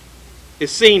multitude is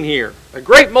seen here. A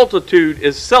great multitude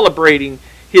is celebrating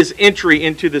his entry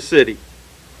into the city.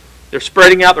 They're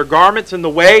spreading out their garments in the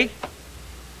way.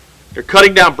 They're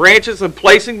cutting down branches and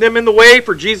placing them in the way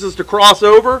for Jesus to cross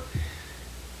over.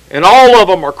 And all of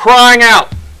them are crying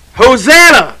out,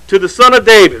 Hosanna to the Son of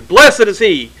David. Blessed is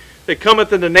he that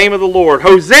cometh in the name of the Lord.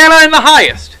 Hosanna in the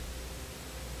highest.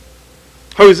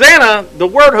 Hosanna, the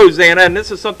word Hosanna, and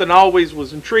this is something I always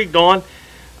was intrigued on.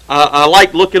 I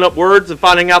like looking up words and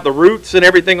finding out the roots and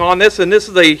everything on this. And this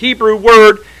is a Hebrew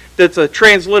word that's a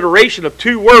transliteration of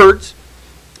two words.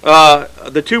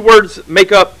 The two words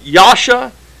make up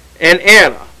Yasha and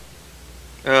Anna.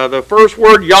 The first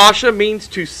word, Yasha, means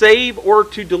to save or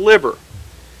to deliver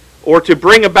or to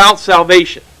bring about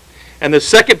salvation. And the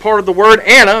second part of the word,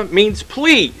 Anna, means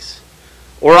please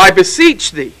or I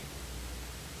beseech thee.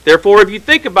 Therefore, if you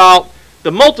think about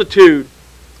the multitude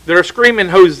that are screaming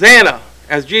Hosanna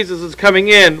as Jesus is coming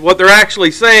in, what they're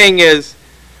actually saying is,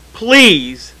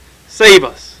 please save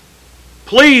us.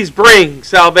 Please bring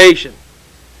salvation.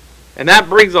 And that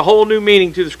brings a whole new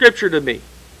meaning to the Scripture to me.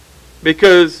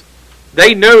 Because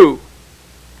they know,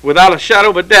 without a shadow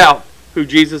of a doubt, who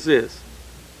Jesus is.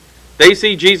 They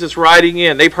see Jesus riding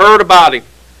in. They've heard about Him.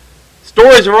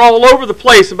 Stories are all over the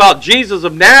place about Jesus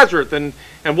of Nazareth and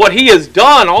what He has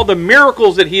done, all the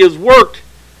miracles that He has worked.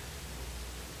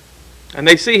 And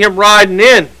they see Him riding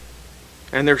in.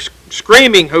 And they're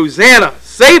screaming, Hosanna,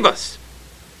 save us.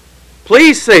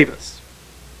 Please save us.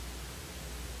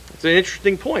 It's an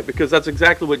interesting point because that's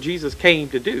exactly what Jesus came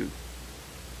to do.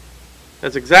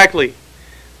 That's exactly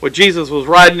what Jesus was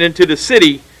riding into the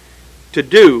city to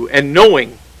do, and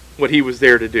knowing what He was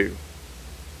there to do.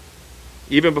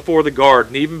 Even before the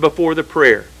garden, even before the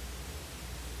prayer,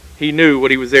 He knew what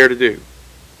He was there to do.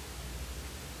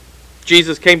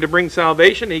 Jesus came to bring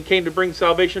salvation. He came to bring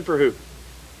salvation for who?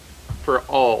 For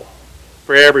all.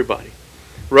 For everybody.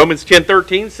 Romans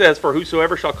 10:13 says, for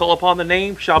whosoever shall call upon the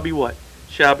name shall be what?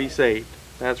 Shall be saved.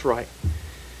 That's right.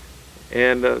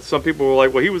 And some people were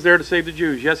like, well, He was there to save the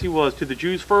Jews. Yes, He was. To the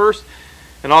Jews first,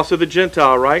 and also the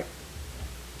Gentile, right?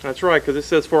 That's right, because it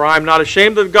says, for I am not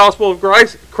ashamed of the gospel of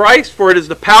Christ, for it is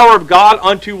the power of God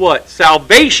unto what?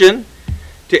 Salvation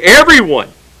to everyone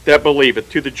that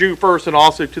believeth, to the Jew first and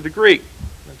also to the Greek.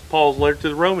 That's Paul's letter to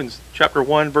the Romans, chapter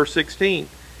 1, verse 16.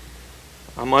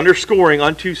 I'm underscoring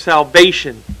unto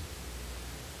salvation.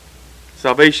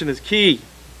 Salvation is key.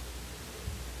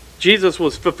 Jesus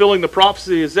was fulfilling the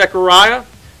prophecy of Zechariah.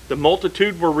 The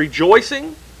multitude were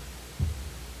rejoicing.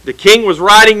 The king was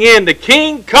riding in. The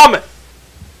king cometh.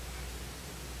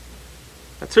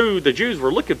 That's who the Jews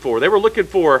were looking for. They were looking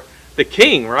for the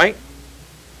king, right?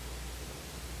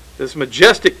 This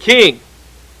majestic king.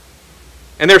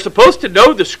 And they're supposed to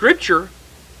know the Scripture.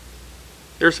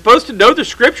 They're supposed to know the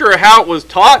Scripture, how it was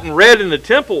taught and read in the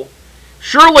temple.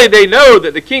 Surely they know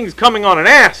that the king's coming on an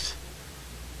ass.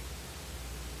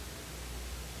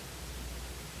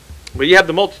 But you have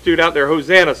the multitude out there,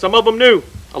 Hosanna. Some of them knew.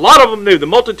 A lot of them knew. The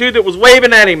multitude that was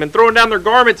waving at Him and throwing down their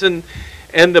garments and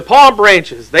the palm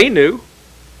branches, they knew.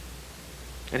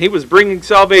 And He was bringing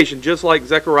salvation just like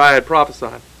Zechariah had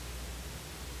prophesied.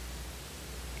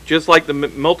 Just like the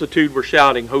multitude were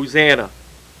shouting, Hosanna.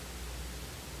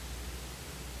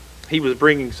 He was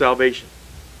bringing salvation.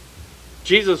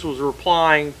 Jesus was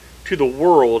replying to the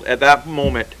world at that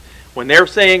moment. When they're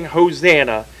saying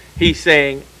Hosanna, He's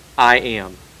saying, I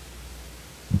am.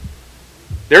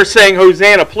 They're saying,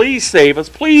 Hosanna, please save us.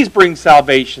 Please bring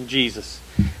salvation, Jesus.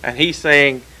 And He's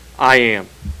saying, I am.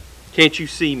 Can't you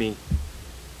see me?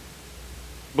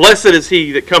 Blessed is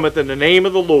he that cometh in the name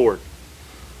of the Lord.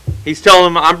 He's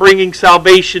telling them, I'm bringing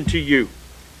salvation to you.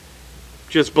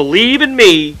 Just believe in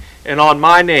me and on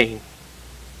my name.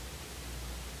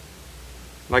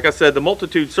 Like I said, the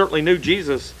multitude certainly knew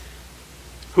Jesus,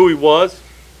 who He was,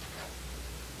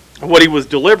 and what He was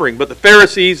delivering. But the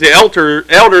Pharisees, the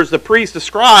elders, the priests, the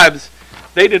scribes,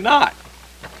 they did not.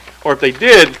 Or if they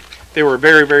did, they were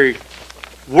very, very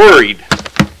worried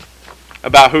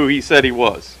about who He said He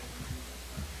was.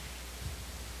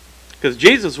 Because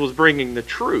Jesus was bringing the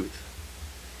truth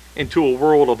into a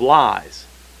world of lies.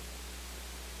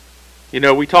 You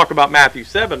know, we talk about Matthew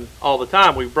 7 all the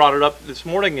time. We brought it up this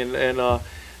morning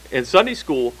in Sunday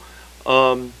school.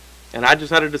 And I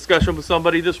just had a discussion with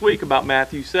somebody this week about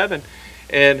Matthew 7.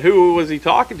 And who was He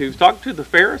talking to? He was talking to the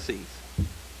Pharisees.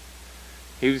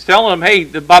 He was telling them, hey,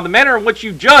 by the manner in which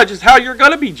you judge is how you're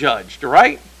going to be judged,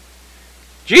 right?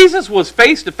 Jesus was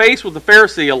face to face with the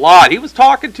Pharisee a lot. He was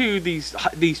talking to these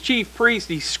chief priests,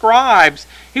 these scribes.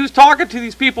 He was talking to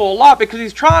these people a lot because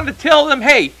He's trying to tell them,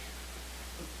 hey,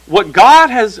 what God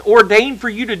has ordained for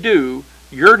you to do,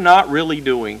 you're not really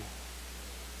doing.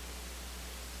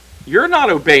 You're not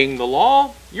obeying the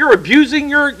law. You're abusing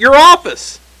your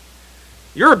office.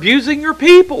 You're abusing your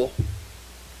people.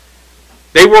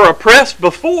 They were oppressed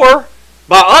before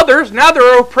by others. Now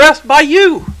they're oppressed by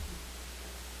you.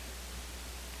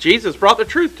 Jesus brought the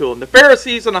truth to them. The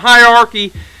Pharisees and the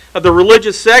hierarchy of the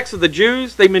religious sects of the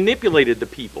Jews, they manipulated the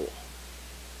people.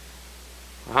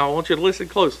 I want you to listen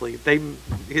closely.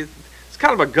 It's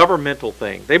kind of a governmental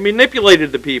thing. They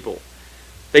manipulated the people.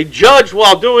 They judged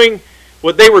while doing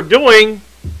what they were doing,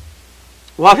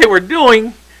 what they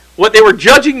were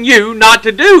judging you not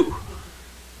to do.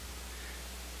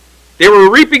 They were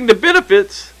reaping the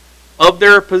benefits of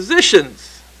their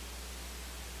positions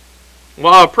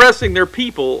while oppressing their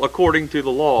people according to the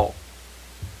law.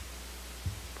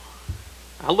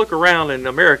 I look around in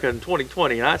America in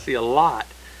 2020 and I see a lot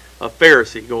of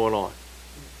Pharisee going on.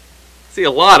 I see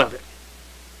a lot of it.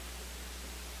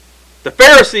 The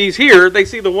Pharisees here, they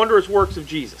see the wondrous works of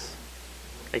Jesus.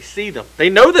 They see them. They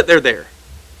know that they're there.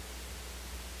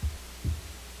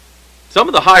 Some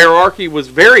of the hierarchy was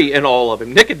very in awe of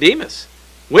him. Nicodemus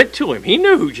went to him. He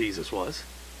knew who Jesus was.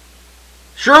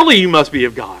 Surely you must be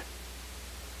of God.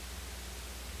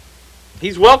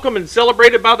 He's welcome and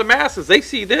celebrated by the masses. They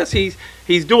see this.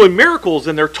 He's doing miracles,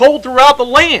 and they're told throughout the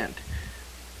land.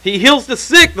 He heals the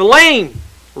sick, the lame,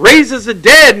 raises the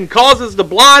dead, and causes the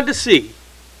blind to see.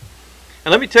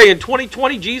 And let me tell you, in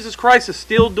 2020, Jesus Christ is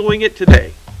still doing it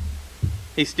today.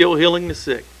 He's still healing the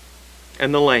sick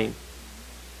and the lame.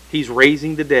 He's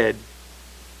raising the dead.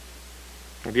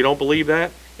 If you don't believe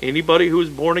that, anybody who is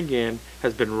born again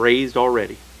has been raised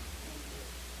already.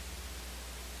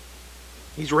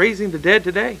 He's raising the dead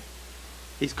today.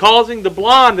 He's causing the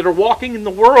blind that are walking in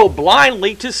the world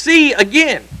blindly to see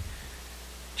again.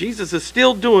 Jesus is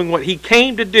still doing what he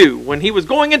came to do. When he was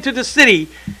going into the city,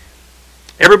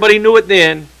 everybody knew it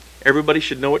then. Everybody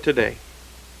should know it today.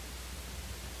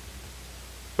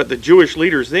 But the Jewish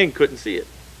leaders then couldn't see it.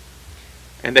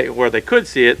 And where they could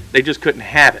see it, they just couldn't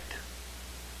have it.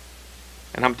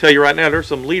 And I'm telling you right now, there's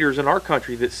some leaders in our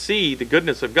country that see the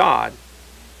goodness of God,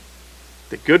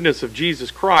 the goodness of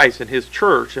Jesus Christ and his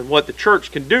church, and what the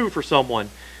church can do for someone,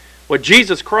 what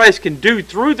Jesus Christ can do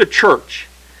through the church.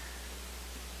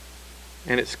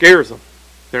 And it scares them.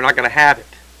 They're not going to have it.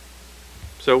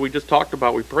 So we just talked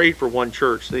about, we prayed for one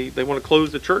church. They want to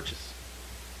close the churches.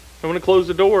 They want to close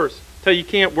the doors. Tell you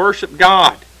can't worship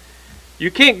God. You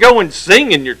can't go and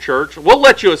sing in your church. We'll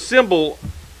let you assemble,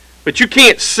 but you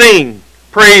can't sing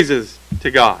praises to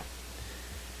God.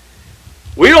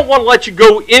 We don't want to let you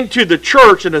go into the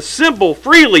church and assemble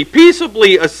freely,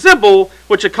 peaceably assemble,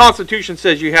 which the Constitution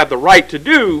says you have the right to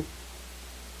do.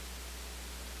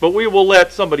 But we will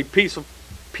let somebody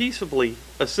peaceably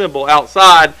assemble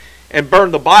outside and burn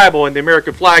the Bible and the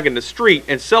American flag in the street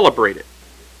and celebrate it.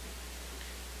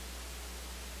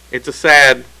 It's a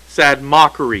sad, sad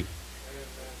mockery.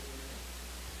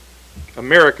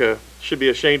 America should be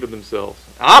ashamed of themselves.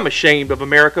 I'm ashamed of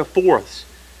America for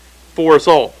us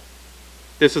all.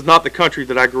 This is not the country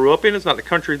that I grew up in. It's not the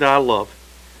country that I love.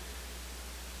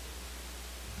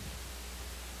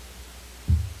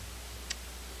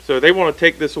 So they want to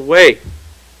take this away.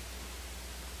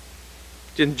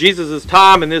 In Jesus'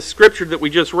 time, in this scripture that we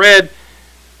just read,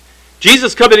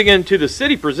 Jesus coming into the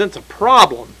city presents a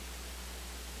problem.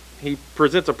 He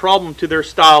presents a problem to their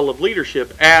style of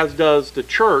leadership, as does the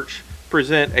church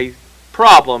present a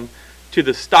problem to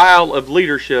the style of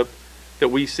leadership that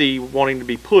we see wanting to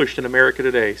be pushed in America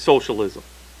today, socialism.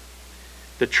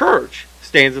 The church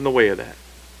stands in the way of that.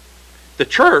 The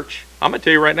church, I'm going to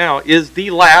tell you right now, is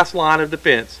the last line of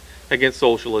defense against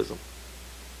socialism.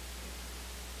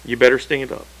 You better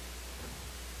stand up.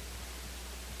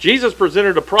 Jesus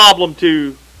presented a problem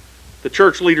to the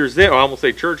church leaders then, or I almost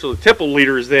say church, the temple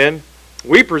leaders then.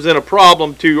 We present a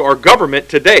problem to our government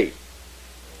today.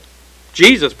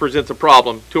 Jesus presents a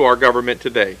problem to our government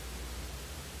today.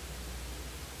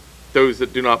 Those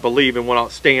that do not believe and will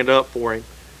not stand up for him.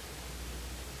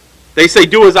 They say,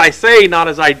 do as I say, not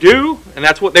as I do. And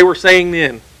that's what they were saying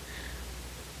then.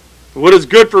 What is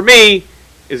good for me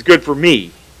is good for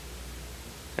me.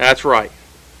 That's right.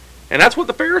 And that's what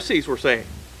the Pharisees were saying.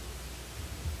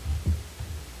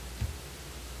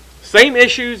 Same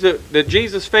issues that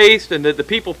Jesus faced and that the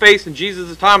people faced in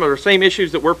Jesus' time are the same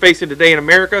issues that we're facing today in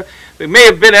America. They may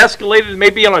have been escalated,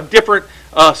 maybe on a different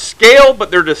scale,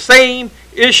 but they're the same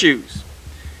issues.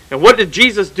 And what did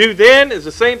Jesus do then is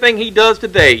the same thing he does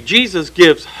today. Jesus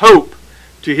gives hope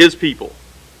to his people.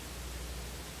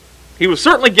 He was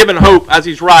certainly given hope as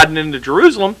he's riding into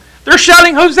Jerusalem. They're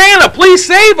shouting, Hosanna, please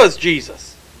save us,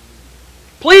 Jesus.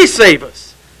 Please save us.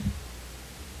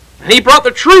 And he brought the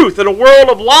truth in a world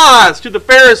of lies to the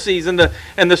Pharisees and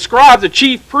the scribes, the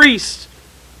chief priests,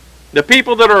 the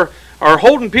people that are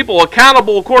holding people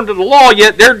accountable according to the law,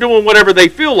 yet they're doing whatever they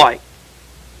feel like.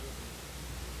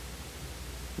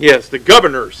 Yes, the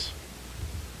governors.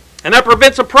 And that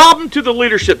prevents a problem to the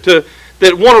leadership, to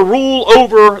that want to rule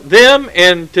over them,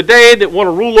 and today that want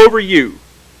to rule over you.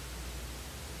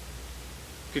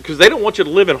 Because they don't want you to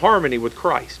live in harmony with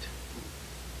Christ.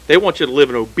 They want you to live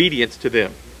in obedience to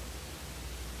them,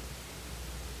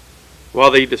 while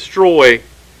they destroy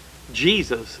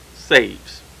Jesus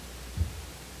saves.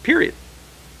 Period.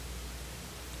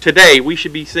 Today we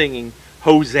should be singing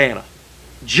Hosanna.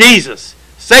 Jesus,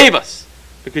 save us.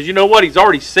 Because you know what? He's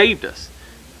already saved us.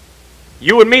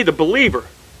 You and me, the believer.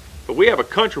 But we have a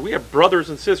country, we have brothers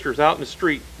and sisters out in the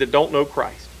street that don't know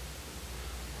Christ.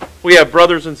 We have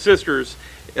brothers and sisters,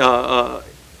 as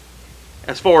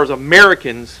far as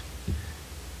Americans,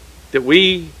 that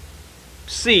we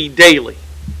see daily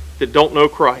that don't know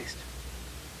Christ,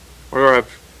 or have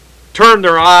turned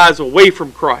their eyes away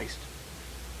from Christ.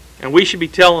 And we should be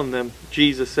telling them,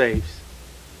 Jesus saves.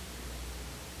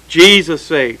 Jesus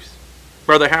saves.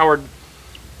 Brother Howard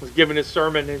was giving his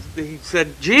sermon, and he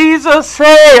said, Jesus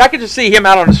saves. I could just see him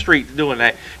out on the street doing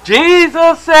that.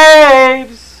 Jesus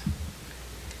saves.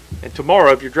 And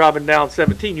tomorrow, if you're driving down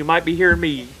 17, you might be hearing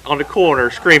me on the corner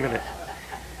screaming it.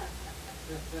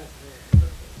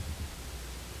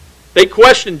 They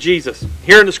questioned Jesus.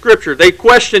 Here in the scripture, they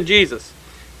questioned Jesus.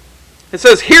 It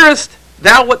says, hearest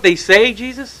thou what they say,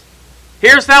 Jesus?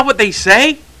 Hearest thou what they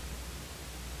say?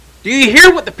 Do you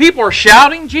hear what the people are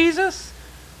shouting, Jesus?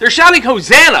 They're shouting,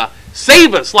 Hosanna,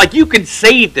 save us, like you can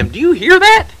save them. Do you hear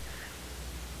that?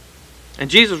 And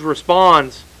Jesus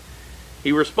responds.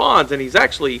 He responds, and he's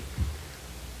actually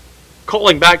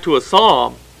calling back to a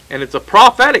psalm, and it's a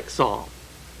prophetic psalm.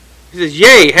 He says,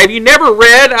 yea, have you never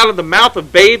read, out of the mouth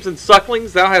of babes and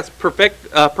sucklings thou hast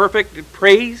perfect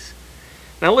praise?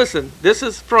 Now listen, this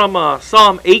is from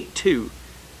Psalm 8:2.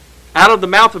 Out of the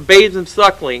mouth of babes and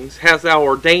sucklings hast thou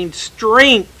ordained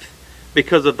strength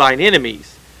because of thine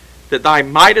enemies, that thou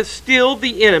mightest still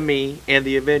the enemy and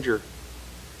the avenger.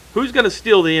 Who's going to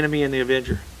still the enemy and the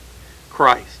avenger?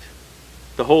 Christ,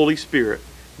 the Holy Spirit.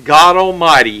 God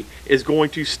Almighty is going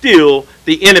to still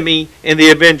the enemy and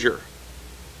the avenger.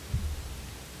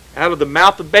 Out of the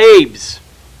mouth of babes.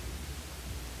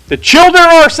 The children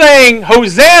are saying,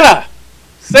 Hosanna,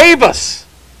 save us.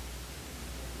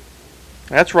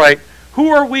 That's right. Who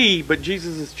are we but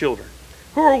Jesus' children?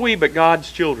 Who are we but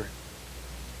God's children?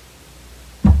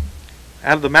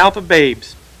 Out of the mouth of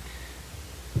babes.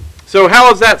 So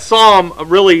how is that psalm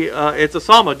really, it's a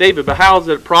psalm of David, but how is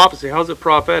it prophecy? How is it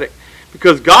prophetic?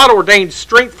 Because God ordained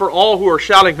strength for all who are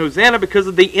shouting Hosanna because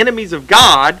of the enemies of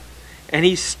God, and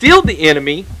he stilled the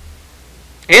enemy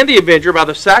and the avenger by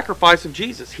the sacrifice of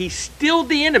Jesus. He stilled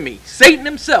the enemy, Satan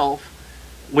himself,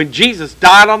 when Jesus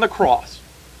died on the cross.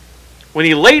 When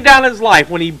he laid down his life,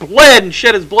 when he bled and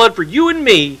shed his blood for you and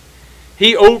me,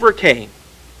 he overcame.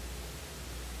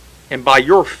 And by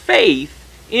your faith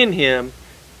in him,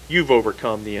 you've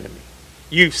overcome the enemy.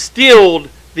 You've stilled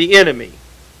the enemy.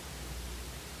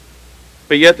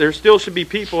 But yet there still should be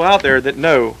people out there that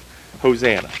know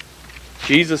Hosanna.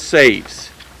 Jesus saves.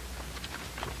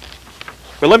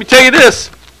 But let me tell you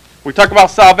this. We talk about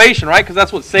salvation, right? Because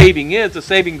that's what saving is. The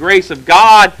saving grace of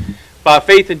God by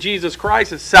faith in Jesus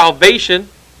Christ is salvation.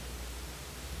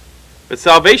 But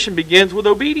salvation begins with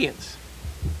obedience.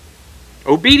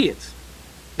 Obedience.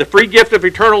 The free gift of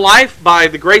eternal life by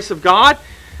the grace of God.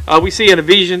 We see in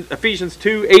Ephesians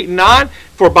 2, 8 and 9.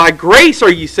 For by grace are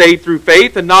ye saved through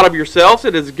faith, and not of yourselves.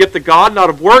 It is a gift of God, not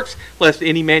of works, lest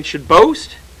any man should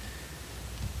boast.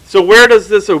 So where does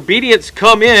this obedience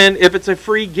come in if it's a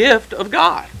free gift of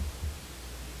God?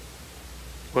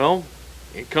 Well,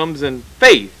 it comes in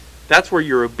faith. That's where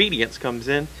your obedience comes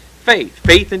in. Faith.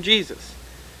 Faith in Jesus.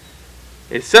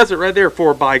 It says it right there.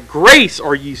 For by grace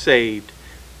are ye saved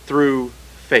through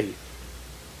faith.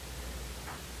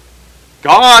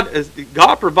 God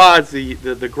provides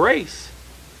the grace.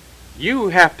 You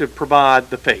have to provide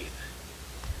the faith.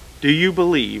 Do you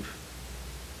believe?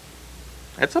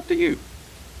 That's up to you.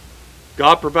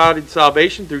 God provided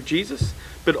salvation through Jesus,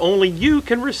 but only you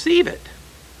can receive it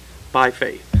by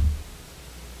faith.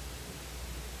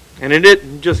 And it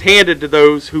isn't just handed to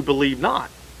those who believe not.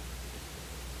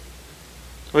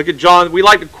 Look at John. We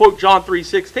like to quote John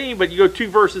 3:16, but you go 2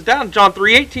 verses down. John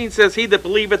 3:18 says, he that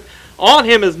believeth on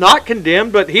him is not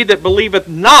condemned, but he that believeth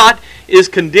not is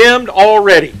condemned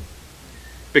already,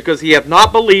 because he hath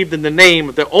not believed in the name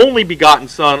of the only begotten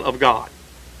Son of God.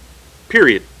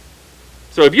 Period.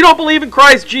 So if you don't believe in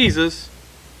Christ Jesus,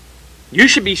 you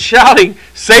should be shouting,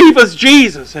 save us,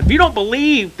 Jesus. And if you don't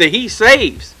believe that he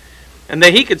saves and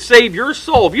that he could save your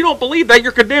soul, if you don't believe that,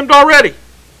 you're condemned already.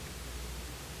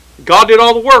 God did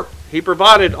all the work. He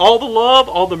provided all the love,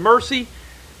 all the mercy,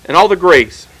 and all the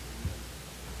grace.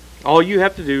 All you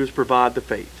have to do is provide the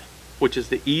faith. which is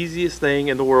the easiest thing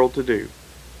in the world to do,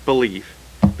 believe.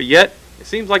 But yet, it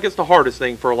seems like it's the hardest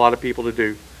thing for a lot of people to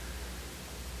do.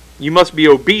 You must be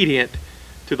obedient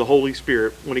to the Holy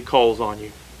Spirit when He calls on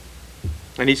you.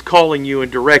 And He's calling you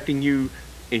and directing you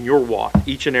in your walk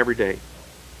each and every day.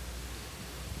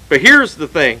 But here's the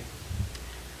thing.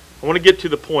 I want to get to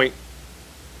the point.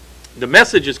 The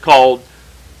message is called,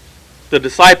 The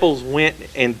Disciples Went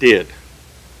and Did.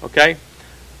 Okay?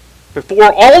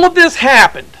 Before all of this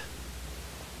happened,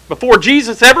 before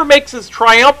Jesus ever makes his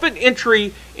triumphant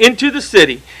entry into the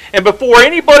city, and before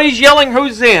anybody's yelling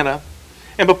Hosanna,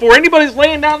 and before anybody's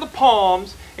laying down the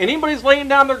palms, and anybody's laying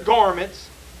down their garments,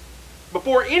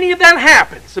 before any of that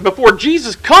happens, and before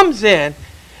Jesus comes in,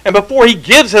 and before He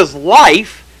gives His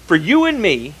life for you and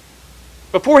me,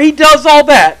 before He does all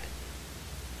that,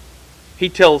 He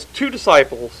tells 2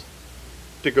 disciples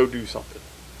to go do something.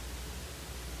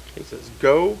 He says,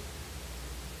 go.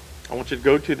 I want you to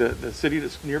go to the city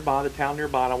that's nearby, the town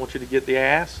nearby, and I want you to get the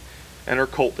ass and her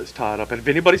colt that's tied up. And if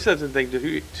anybody says anything to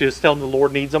you, just tell them the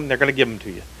Lord needs them, and they're going to give them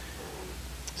to you.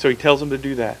 So He tells them to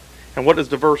do that. And what does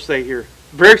the verse say here?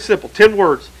 Very simple, 10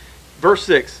 words. Verse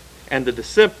 6, and the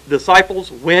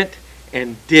disciples went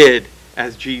and did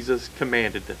as Jesus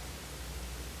commanded them.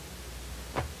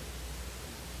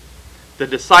 The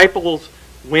disciples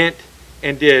went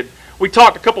and did. We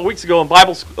talked a couple of weeks ago in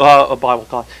Bible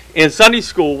class, in Sunday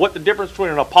school, what the difference between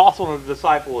an apostle and a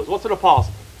disciple is. What's an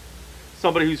apostle?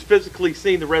 Somebody who's physically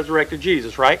seen the resurrected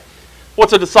Jesus, right?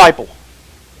 What's a disciple?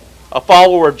 A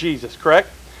follower of Jesus, correct?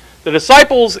 The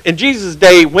disciples in Jesus'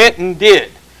 day went and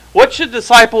did. What should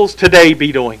disciples today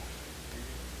be doing?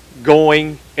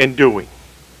 Going and doing.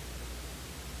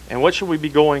 And what should we be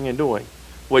going and doing?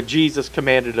 What Jesus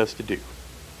commanded us to do.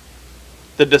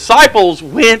 The disciples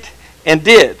went and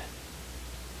did.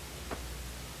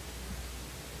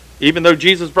 Even though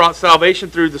Jesus brought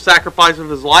salvation through the sacrifice of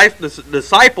His life, the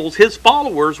disciples, His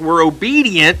followers, were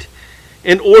obedient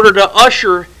in order to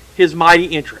usher His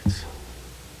mighty entrance.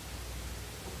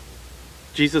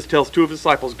 Jesus tells 2 of His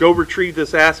disciples, go retrieve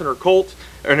this ass and her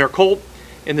colt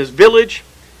in this village.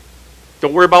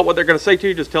 Don't worry about what they're going to say to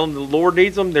you. Just tell them the Lord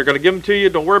needs them. They're going to give them to you.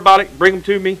 Don't worry about it. Bring them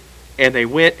to me. And they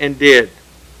went and did.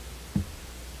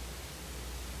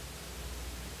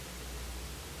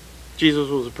 Jesus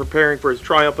was preparing for His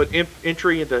triumphant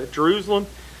entry into Jerusalem,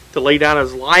 to lay down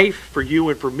His life for you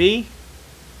and for me,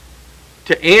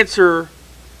 to answer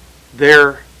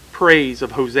their praise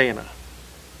of Hosanna,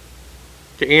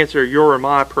 to answer your and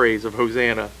my praise of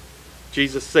Hosanna.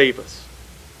 Jesus, save us.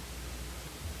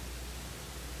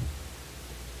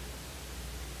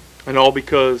 And all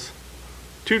because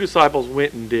 2 disciples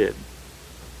went and did,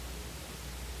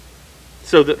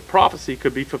 so that the prophecy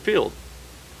could be fulfilled.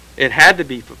 It had to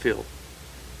be fulfilled.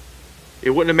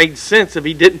 It wouldn't have made sense if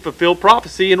He didn't fulfill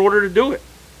prophecy in order to do it.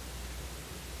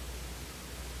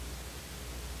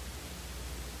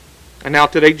 And now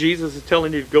today Jesus is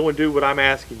telling you to go and do what I'm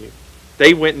asking you.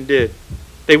 They went and did.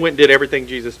 They went and did everything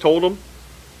Jesus told them.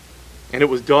 And it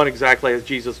was done exactly as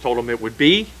Jesus told them it would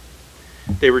be.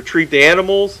 They retrieved the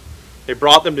animals. They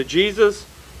brought them to Jesus.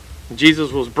 And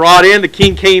Jesus was brought in. The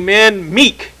king came in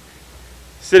meek,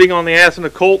 sitting on the ass and the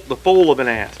colt, the foal of an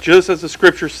ass. Just as the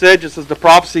scripture said, just as the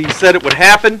prophecy said it would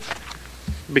happen,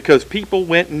 because people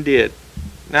went and did.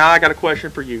 Now I got a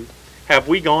question for you. Have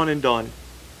we gone and done?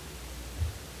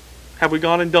 Have we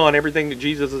gone and done everything that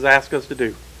Jesus has asked us to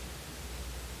do?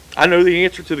 I know the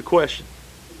answer to the question.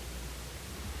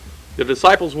 The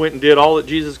disciples went and did all that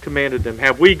Jesus commanded them.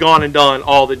 Have we gone and done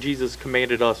all that Jesus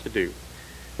commanded us to do?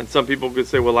 And some people could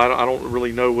say, well, I don't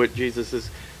really know what Jesus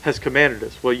has commanded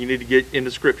us. Well, you need to get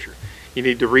into Scripture. You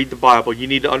need to read the Bible. You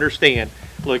need to understand.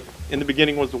 Look, in the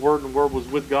beginning was the Word, and the Word was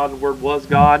with God, and the Word was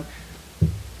God.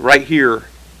 Right here.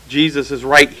 Jesus is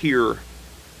right here.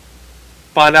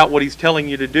 Find out what He's telling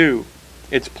you to do.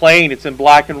 It's plain. It's in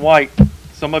black and white.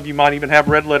 Some of you might even have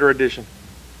red letter edition.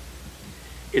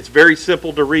 It's very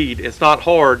simple to read. It's not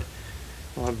hard.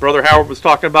 Brother Howard was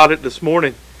talking about it this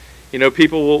morning. You know,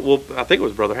 people will I think it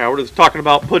was Brother Howard, was talking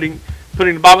about putting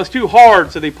the Bible. It's too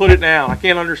hard, so they put it down. I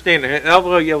can't understand it.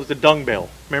 Oh, yeah, it was the dung bell.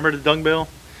 Remember the dung bell?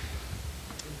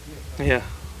 Yeah.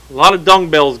 A lot of dung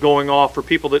bells going off for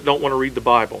people that don't want to read the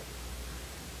Bible.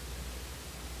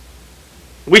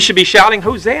 We should be shouting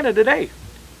Hosanna today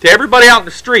to everybody out in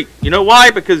the street. You know why?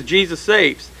 Because Jesus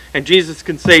saves, and Jesus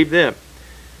can save them.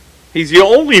 He's the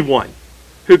only one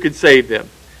who can save them.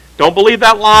 Don't believe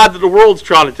that lie that the world's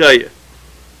trying to tell you.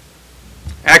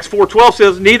 Acts 4:12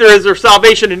 says, neither is there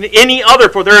salvation in any other,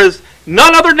 for there is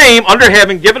none other name under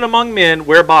heaven given among men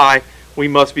whereby we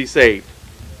must be saved.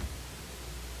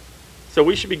 So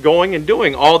we should be going and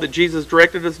doing all that Jesus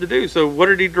directed us to do. So what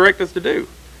did he direct us to do?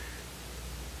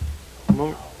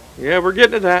 Yeah, we're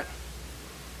getting to that.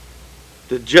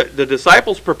 The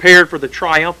disciples prepared for the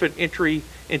triumphant entry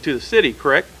into the city,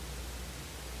 correct?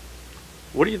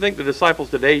 What do you think the disciples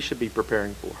today should be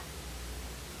preparing for?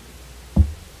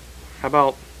 How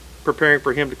about preparing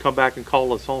for him to come back and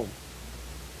call us home?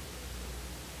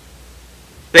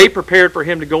 They prepared for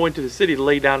him to go into the city to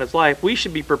lay down his life. We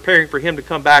should be preparing for him to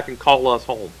come back and call us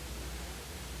home.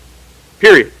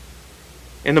 Period.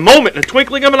 In the moment, in the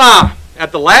twinkling of an eye,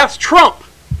 at the last trump,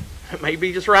 it may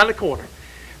be just around the corner.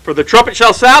 For the trumpet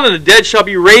shall sound, and the dead shall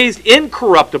be raised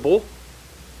incorruptible,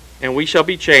 and we shall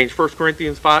be changed. 1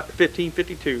 Corinthians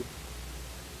 15:52.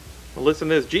 Well, listen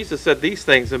to this. Jesus said these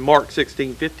things in Mark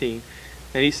 16:15.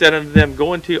 And he said unto them,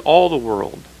 go into all the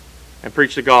world and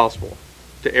preach the gospel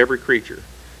to every creature.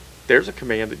 There's a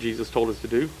command that Jesus told us to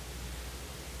do.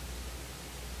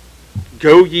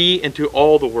 Go ye into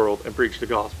all the world and preach the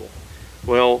gospel.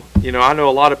 Well, I know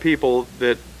a lot of people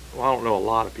that, I don't know a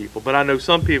lot of people, but I know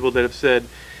some people that have said,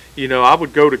 I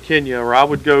would go to Kenya, or I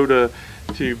would go to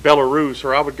Belarus,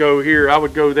 or I would go here, I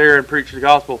would go there and preach the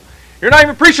gospel. You're not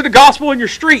even preaching the gospel in your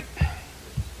street.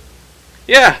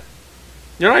 Yeah.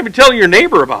 You're not even telling your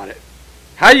neighbor about it.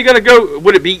 How are you going to go?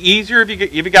 Would it be easier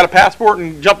if you got a passport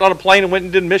and jumped on a plane and went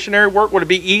and did missionary work? Would it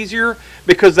be easier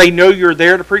because they know you're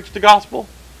there to preach the gospel?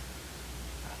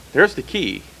 There's the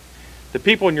key. The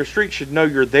people in your street should know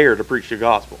you're there to preach the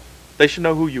gospel. They should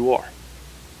know who you are.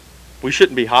 We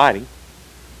shouldn't be hiding.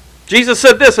 Jesus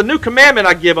said this, a new commandment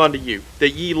I give unto you,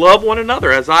 that ye love one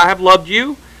another as I have loved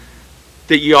you,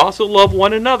 that ye also love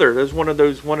one another. There's one of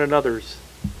those one another's.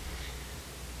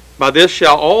 By this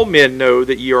shall all men know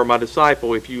that ye are my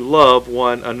disciple, if you love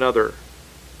one another.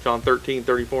 John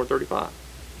 13:34 and 35.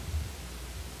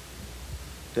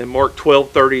 Then Mark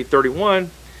 12:30-31.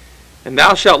 And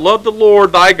thou shalt love the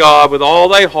Lord thy God with all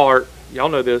thy heart, y'all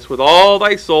know this, with all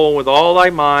thy soul, with all thy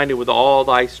mind, and with all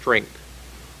thy strength.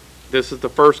 This is the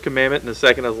first commandment, and the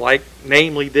second is like,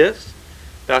 namely this,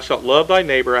 thou shalt love thy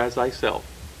neighbor as thyself.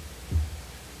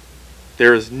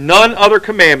 There is none other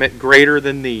commandment greater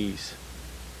than these.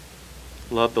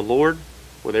 Love the Lord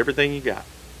with everything you got,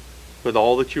 with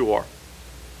all that you are.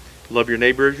 Love your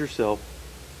neighbor as yourself.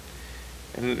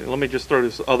 And let me just throw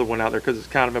this other one out there because it's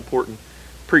kind of important.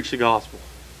 Preach the gospel.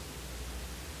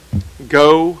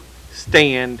 Go,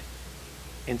 stand,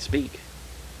 and speak.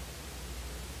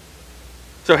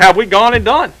 So have we gone and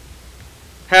done?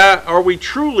 Are we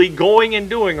truly going and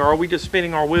doing, or are we just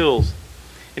spinning our wheels?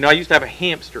 I used to have a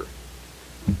hamster.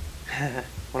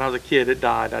 When I was a kid, it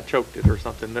died. I choked it or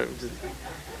something.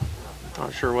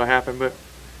 Not sure what happened, but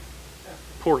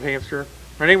poor hamster.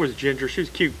 Her name was Ginger. She was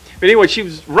cute. But anyway, she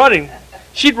was running.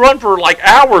 She'd run for like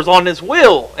hours on this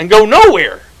wheel and go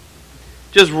nowhere.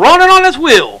 Just running on this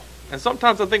wheel. And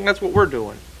sometimes I think that's what we're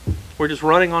doing. We're just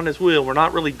running on this wheel. We're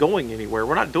not really going anywhere.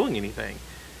 We're not doing anything.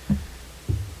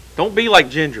 Don't be like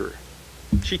Ginger.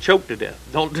 She choked to death.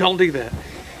 Don't do that.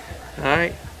 All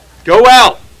right? Go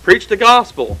out. Preach the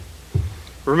gospel.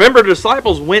 Remember, the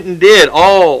disciples went and did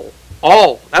all.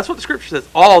 That's what the scripture says.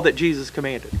 All that Jesus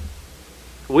commanded.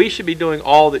 We should be doing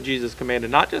all that Jesus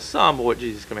commanded. Not just some of what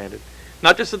Jesus commanded.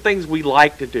 Not just the things we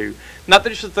like to do. Not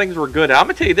just the things we're good at. I'm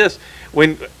going to tell you this.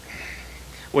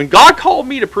 When God called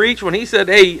me to preach, when he said,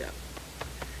 hey,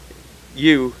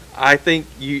 he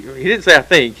didn't say I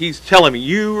think. He's telling me,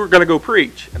 you are going to go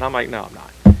preach. And I'm like, no, I'm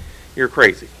not. You're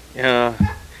crazy.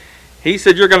 He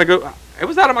said, you're going to go. It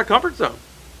was out of my comfort zone.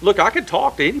 Look, I could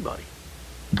talk to anybody.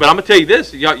 But I'm going to tell you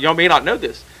this. Y'all may not know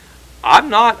this. I'm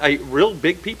not a real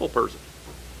big people person.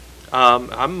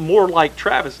 I'm more like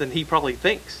Travis than he probably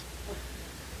thinks.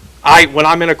 When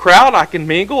I'm in a crowd, I can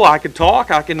mingle, I can talk,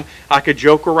 I could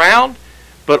joke around.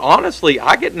 But honestly,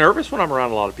 I get nervous when I'm around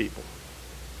a lot of people.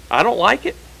 I don't like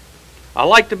it. I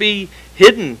like to be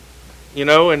hidden,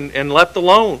 and left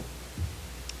alone.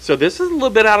 So this is a little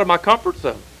bit out of my comfort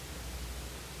zone.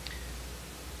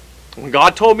 When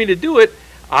God told me to do it,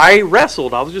 I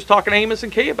wrestled. I was just talking to Amos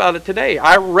and Kay about it today.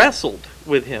 I wrestled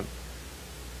with him.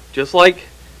 Just like,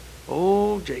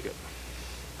 Jacob.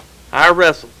 I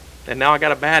wrestled. And now I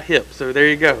got a bad hip, so there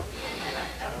you go.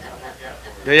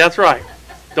 Yeah, that's right.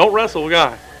 Don't wrestle with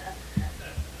God.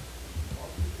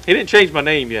 He didn't change my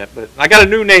name yet, but I got a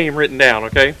new name written down,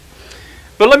 okay?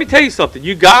 But let me tell you something.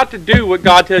 You got to do what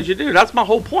God tells you to do. That's my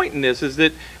whole point in this, is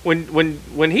that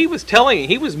when he was telling me,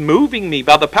 he was moving me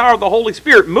by the power of the Holy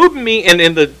Spirit, moving me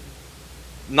in the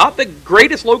not the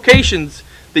greatest locations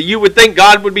that you would think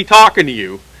God would be talking to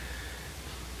you.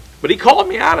 But he called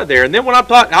me out of there. And then when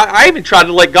I even tried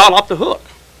to let God off the hook.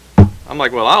 I'm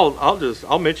like, well,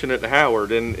 I'll mention it to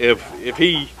Howard, and if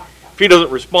he doesn't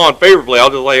respond favorably, I'll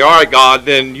just say, all right, God,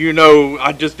 then you know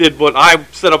I just did what I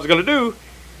said I was going to do.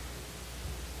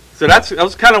 So that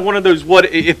was kind of one of those, what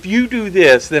if you do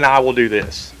this, then I will do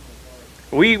this.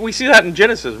 We see that in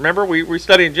Genesis. Remember, we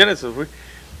study in Genesis.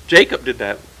 Jacob did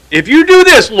that. If you do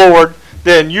this, Lord,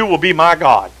 then you will be my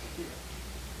God.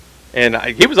 And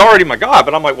he was already my God,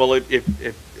 but I'm like, well,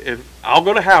 if I'll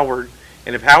go to Howard,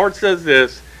 and if Howard says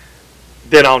this,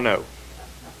 then I'll know.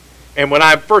 And when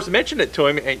I first mentioned it to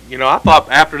him, you know, I thought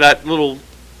after that little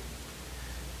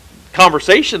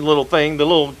conversation, little thing, the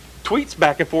little tweets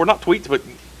back and forth, not tweets, but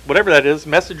whatever that is,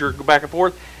 messenger go back and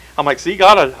forth. I'm like, see,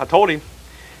 God, I told him,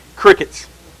 crickets.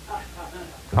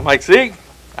 I'm like, see,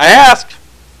 I asked.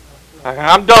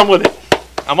 I'm done with it.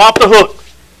 I'm off the hook.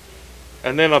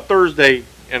 And then on Thursday,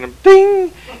 and I'm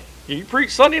ding. You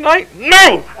preach Sunday night?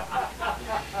 No.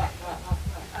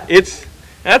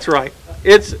 That's right.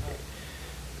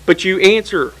 But you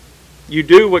answer. You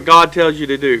do what God tells you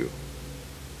to do.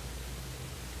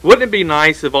 Wouldn't it be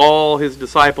nice if all his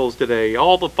disciples today,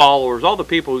 all the followers, all the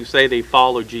people who say they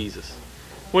follow Jesus,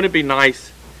 wouldn't it be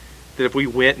nice that if we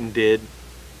went and did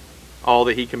all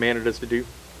that he commanded us to do?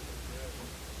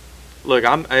 Look,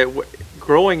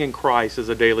 growing in Christ is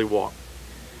a daily walk.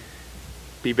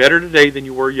 Be better today than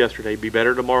you were yesterday. Be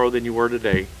better tomorrow than you were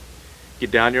today.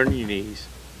 Get down there on your knees.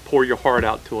 Pour your heart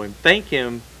out to him. Thank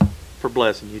him for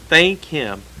blessing you. Thank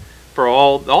him for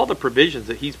all the provisions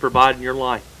that he's provided in your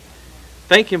life.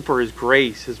 Thank him for his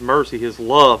grace, his mercy, his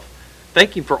love.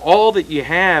 Thank him for all that you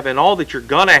have and all that you're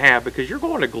going to have, because you're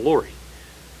going to glory.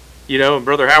 You know, and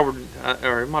Brother Howard,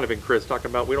 or it might have been Chris,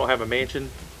 talking about we don't have a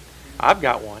mansion. I've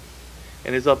got one,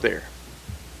 and it's up there.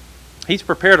 He's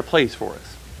prepared a place for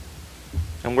us.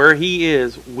 And where he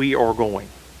is, we are going.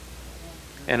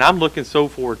 And I'm looking so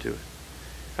forward to it.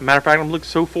 As a matter of fact, I'm looking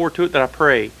so forward to it that I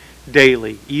pray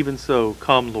daily, even so,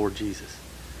 come Lord Jesus.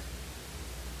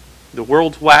 The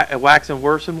world's waxing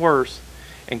worse and worse.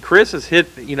 And Chris has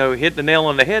hit the nail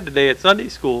on the head today at Sunday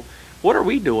school. What are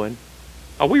we doing?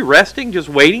 Are we resting, just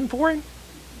waiting for him?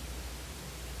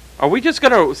 Are we just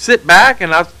going to sit back,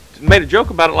 and I made a joke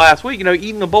about it last week,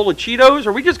 eating a bowl of Cheetos?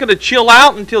 Are we just going to chill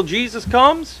out until Jesus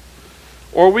comes?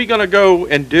 Or are we going to go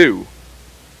and do?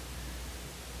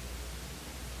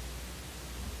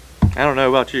 I don't know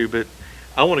about you, but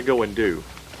I want to go and do.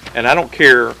 And I don't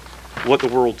care what the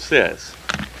world says.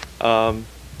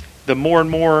 The more and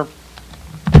more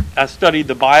I studied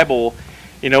the Bible,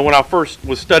 when I first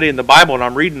was studying the Bible and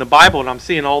I'm reading the Bible and I'm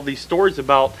seeing all these stories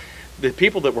about the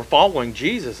people that were following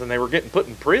Jesus and they were getting put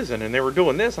in prison and they were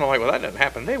doing this, and I'm like, well, that doesn't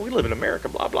happen. Hey, we live in America,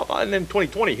 blah, blah, blah. And then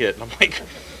 2020 hit, and I'm like,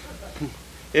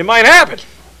 it might happen.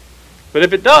 But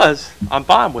if it does, I'm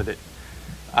fine with it.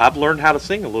 I've learned how to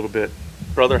sing a little bit.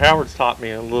 Brother Howard's taught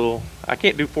me a little. I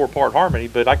can't do 4-part harmony,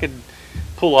 but I could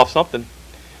pull off something.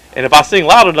 And if I sing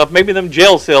loud enough, maybe them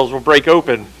jail cells will break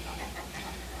open.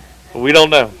 But we don't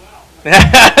know.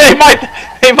 They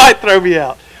might throw me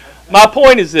out. My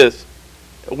point is this.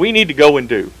 We need to go and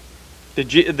do.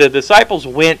 The disciples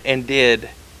went and did.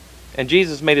 And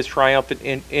Jesus made his triumphant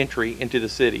entry into the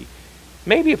city.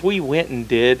 Maybe if we went and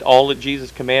did all that Jesus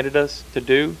commanded us to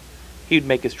do, he'd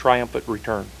make his triumphant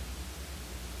return.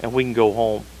 And we can go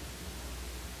home.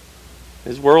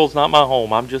 This world's not my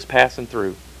home. I'm just passing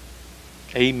through.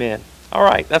 Amen. All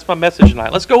right, that's my message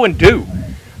tonight. Let's go and do.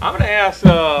 I'm going to ask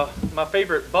my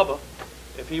favorite Bubba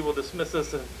if he will dismiss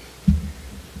us in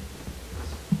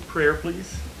prayer,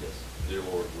 please. Yes. Dear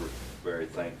Lord, we're very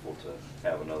thankful to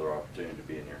have another opportunity to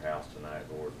be in your house tonight,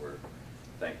 Lord. We're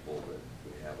thankful that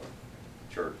we have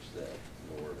a church that,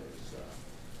 Lord, is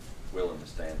willing to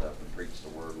stand up and preach the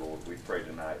word, Lord. We pray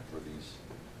tonight for these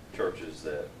churches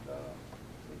that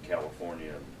in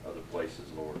California and other places,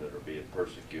 Lord, that are being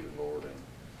persecuted, Lord, and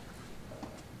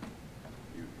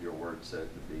your word said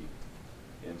to be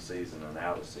in season and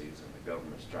out of season. The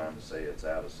government's trying to say it's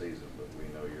out of season, but we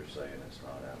know you're saying it's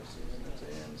not out of season. It's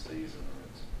in season, and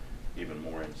it's even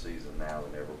more in season now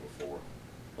than ever before.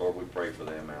 Lord, we pray for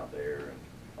them out there and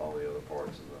all the other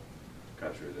parts of the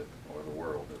country or the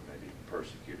world that may be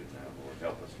persecuted now. Lord,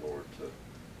 help us, Lord, to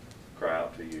cry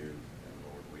out to you. And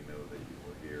Lord, we know that you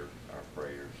will hear our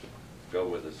prayers. Go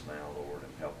with us now, Lord,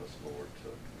 and help us, Lord,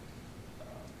 to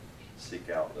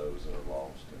seek out those that are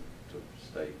lost and to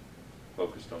stay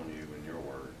focused on you and your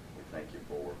word. We thank you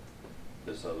for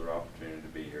this other opportunity to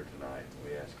be here tonight.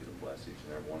 We ask you to bless each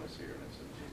and every one that's here. And it's in Jesus'